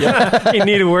 You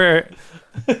need to wear it.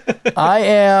 I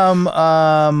am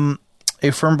a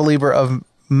firm believer of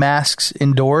masks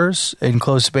indoors, in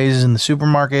closed spaces, in the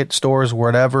supermarket, stores,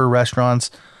 whatever,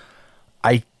 restaurants.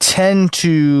 I tend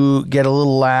to get a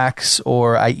little lax,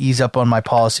 or I ease up on my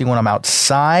policy when I'm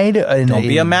outside. Don't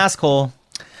be a mask hole.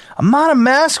 I'm not a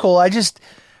mask hole. I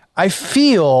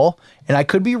feel, and I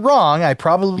could be wrong, I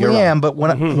probably am, but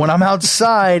when I'm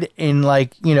outside in,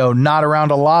 not around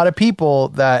a lot of people,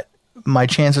 that my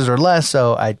chances are less,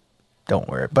 so I don't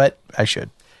wear it, but I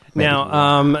should. Maybe.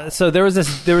 Now, so there was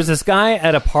this guy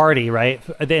at a party, right?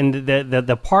 And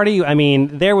the party, I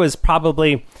mean, there was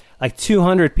probably like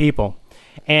 200 people.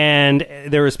 And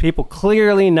there was people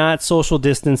clearly not social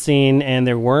distancing, and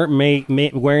they weren't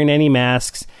wearing any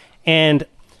masks. And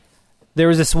there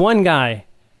was this one guy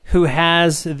who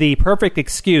has the perfect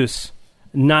excuse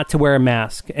not to wear a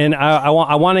mask. And I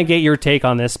want to get your take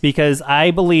on this, because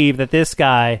I believe that this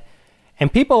guy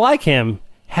and people like him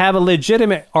have a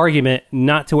legitimate argument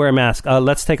not to wear a mask.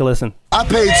 Let's take a listen. I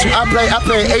paid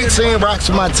 18 rocks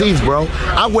for my teeth, bro.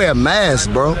 I wear a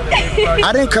mask, bro.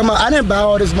 I didn't buy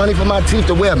all this money for my teeth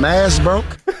to wear a mask, bro.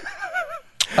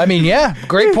 I mean, yeah,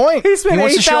 great point. He spent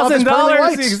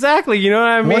 $8,000. Exactly, you know what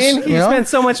I mean? He spent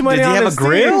so much money on this. Did he have a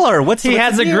grill, or what's he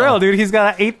has a grill, dude. He's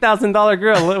got an $8,000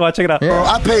 grill. Well, check it out. Yeah. Bro,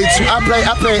 I paid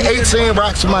 18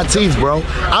 rocks for my teeth, bro.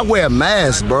 I wear a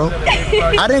mask, bro.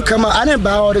 I didn't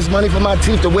buy all this money for my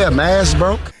teeth to wear a mask,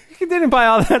 bro. He didn't buy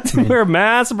all that to wear a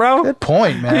mask, bro. Good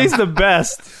point, man. He's the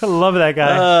best. I love that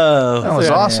guy. That was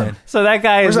awesome. So that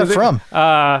guy Where's that from?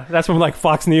 That's from like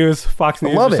Fox News or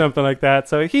something like that.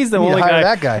 So he's the only guy.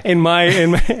 That guy. In my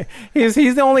he's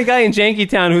the only guy in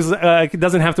Jankytown who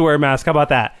doesn't have to wear a mask. How about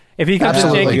that? If he comes to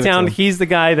Jankytown, he's the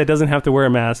guy that doesn't have to wear a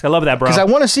mask. I love that, bro. Because I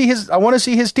want to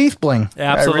see his teeth bling.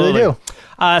 Absolutely. I really do.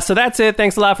 So that's it.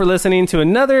 Thanks a lot for listening to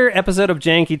another episode of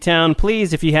Jankytown.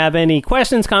 Please, if you have any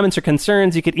questions, comments, or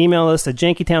concerns, you could email us at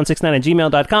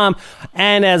jankytown69@gmail.com.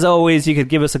 And as always, you could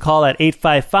give us a call at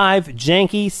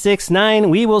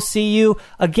 855-JANKY69. We will see you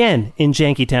again in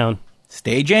Jankytown.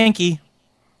 Stay janky.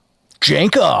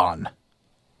 Jank on.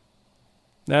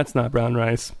 That's not brown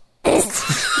rice.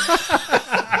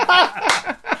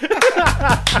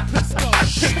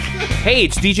 Hey,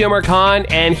 it's DJ Omar Khan,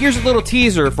 and here's a little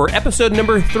teaser for episode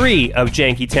number 3 of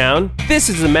Jankytown. This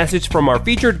is a message from our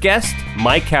featured guest,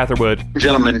 Mike Catherwood.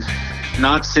 Gentlemen,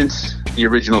 not since the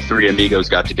original three amigos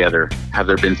got together, have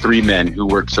there been three men who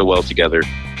worked so well together.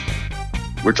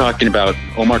 We're talking about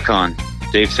Omar Khan,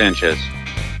 Dave Sanchez,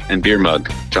 and Beer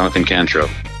Mug, Jonathan Cantro.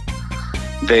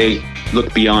 They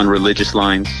look beyond religious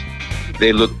lines.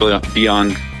 They look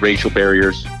beyond racial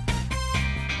barriers.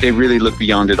 They really look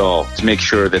beyond it all to make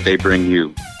sure that they bring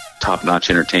you top-notch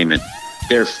entertainment.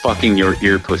 They're fucking your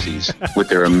ear pussies with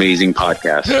their amazing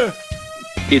podcast.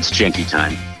 It's Janky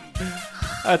Time.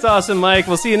 That's awesome, Mike.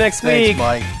 We'll see you next week. Thanks,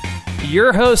 Mike.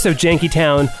 Your hosts of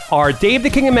Jankytown are Dave the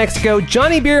King of Mexico,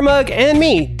 Johnny Beer Mug, and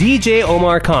me, DJ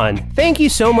Omar Khan. Thank you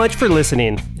so much for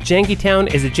listening.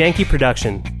 Jankytown is a janky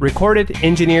production, recorded,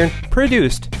 engineered,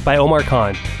 produced by Omar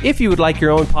Khan. If you would like your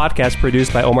own podcast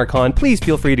produced by Omar Khan, please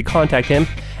feel free to contact him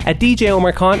at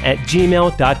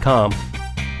djomarkhan@gmail.com.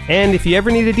 And if you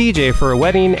ever need a DJ for a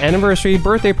wedding, anniversary,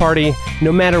 birthday party,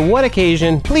 no matter what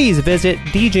occasion, please visit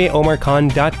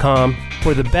djomarkhan.com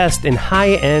for the best in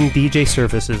high-end DJ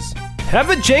services.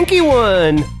 Have a janky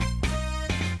one!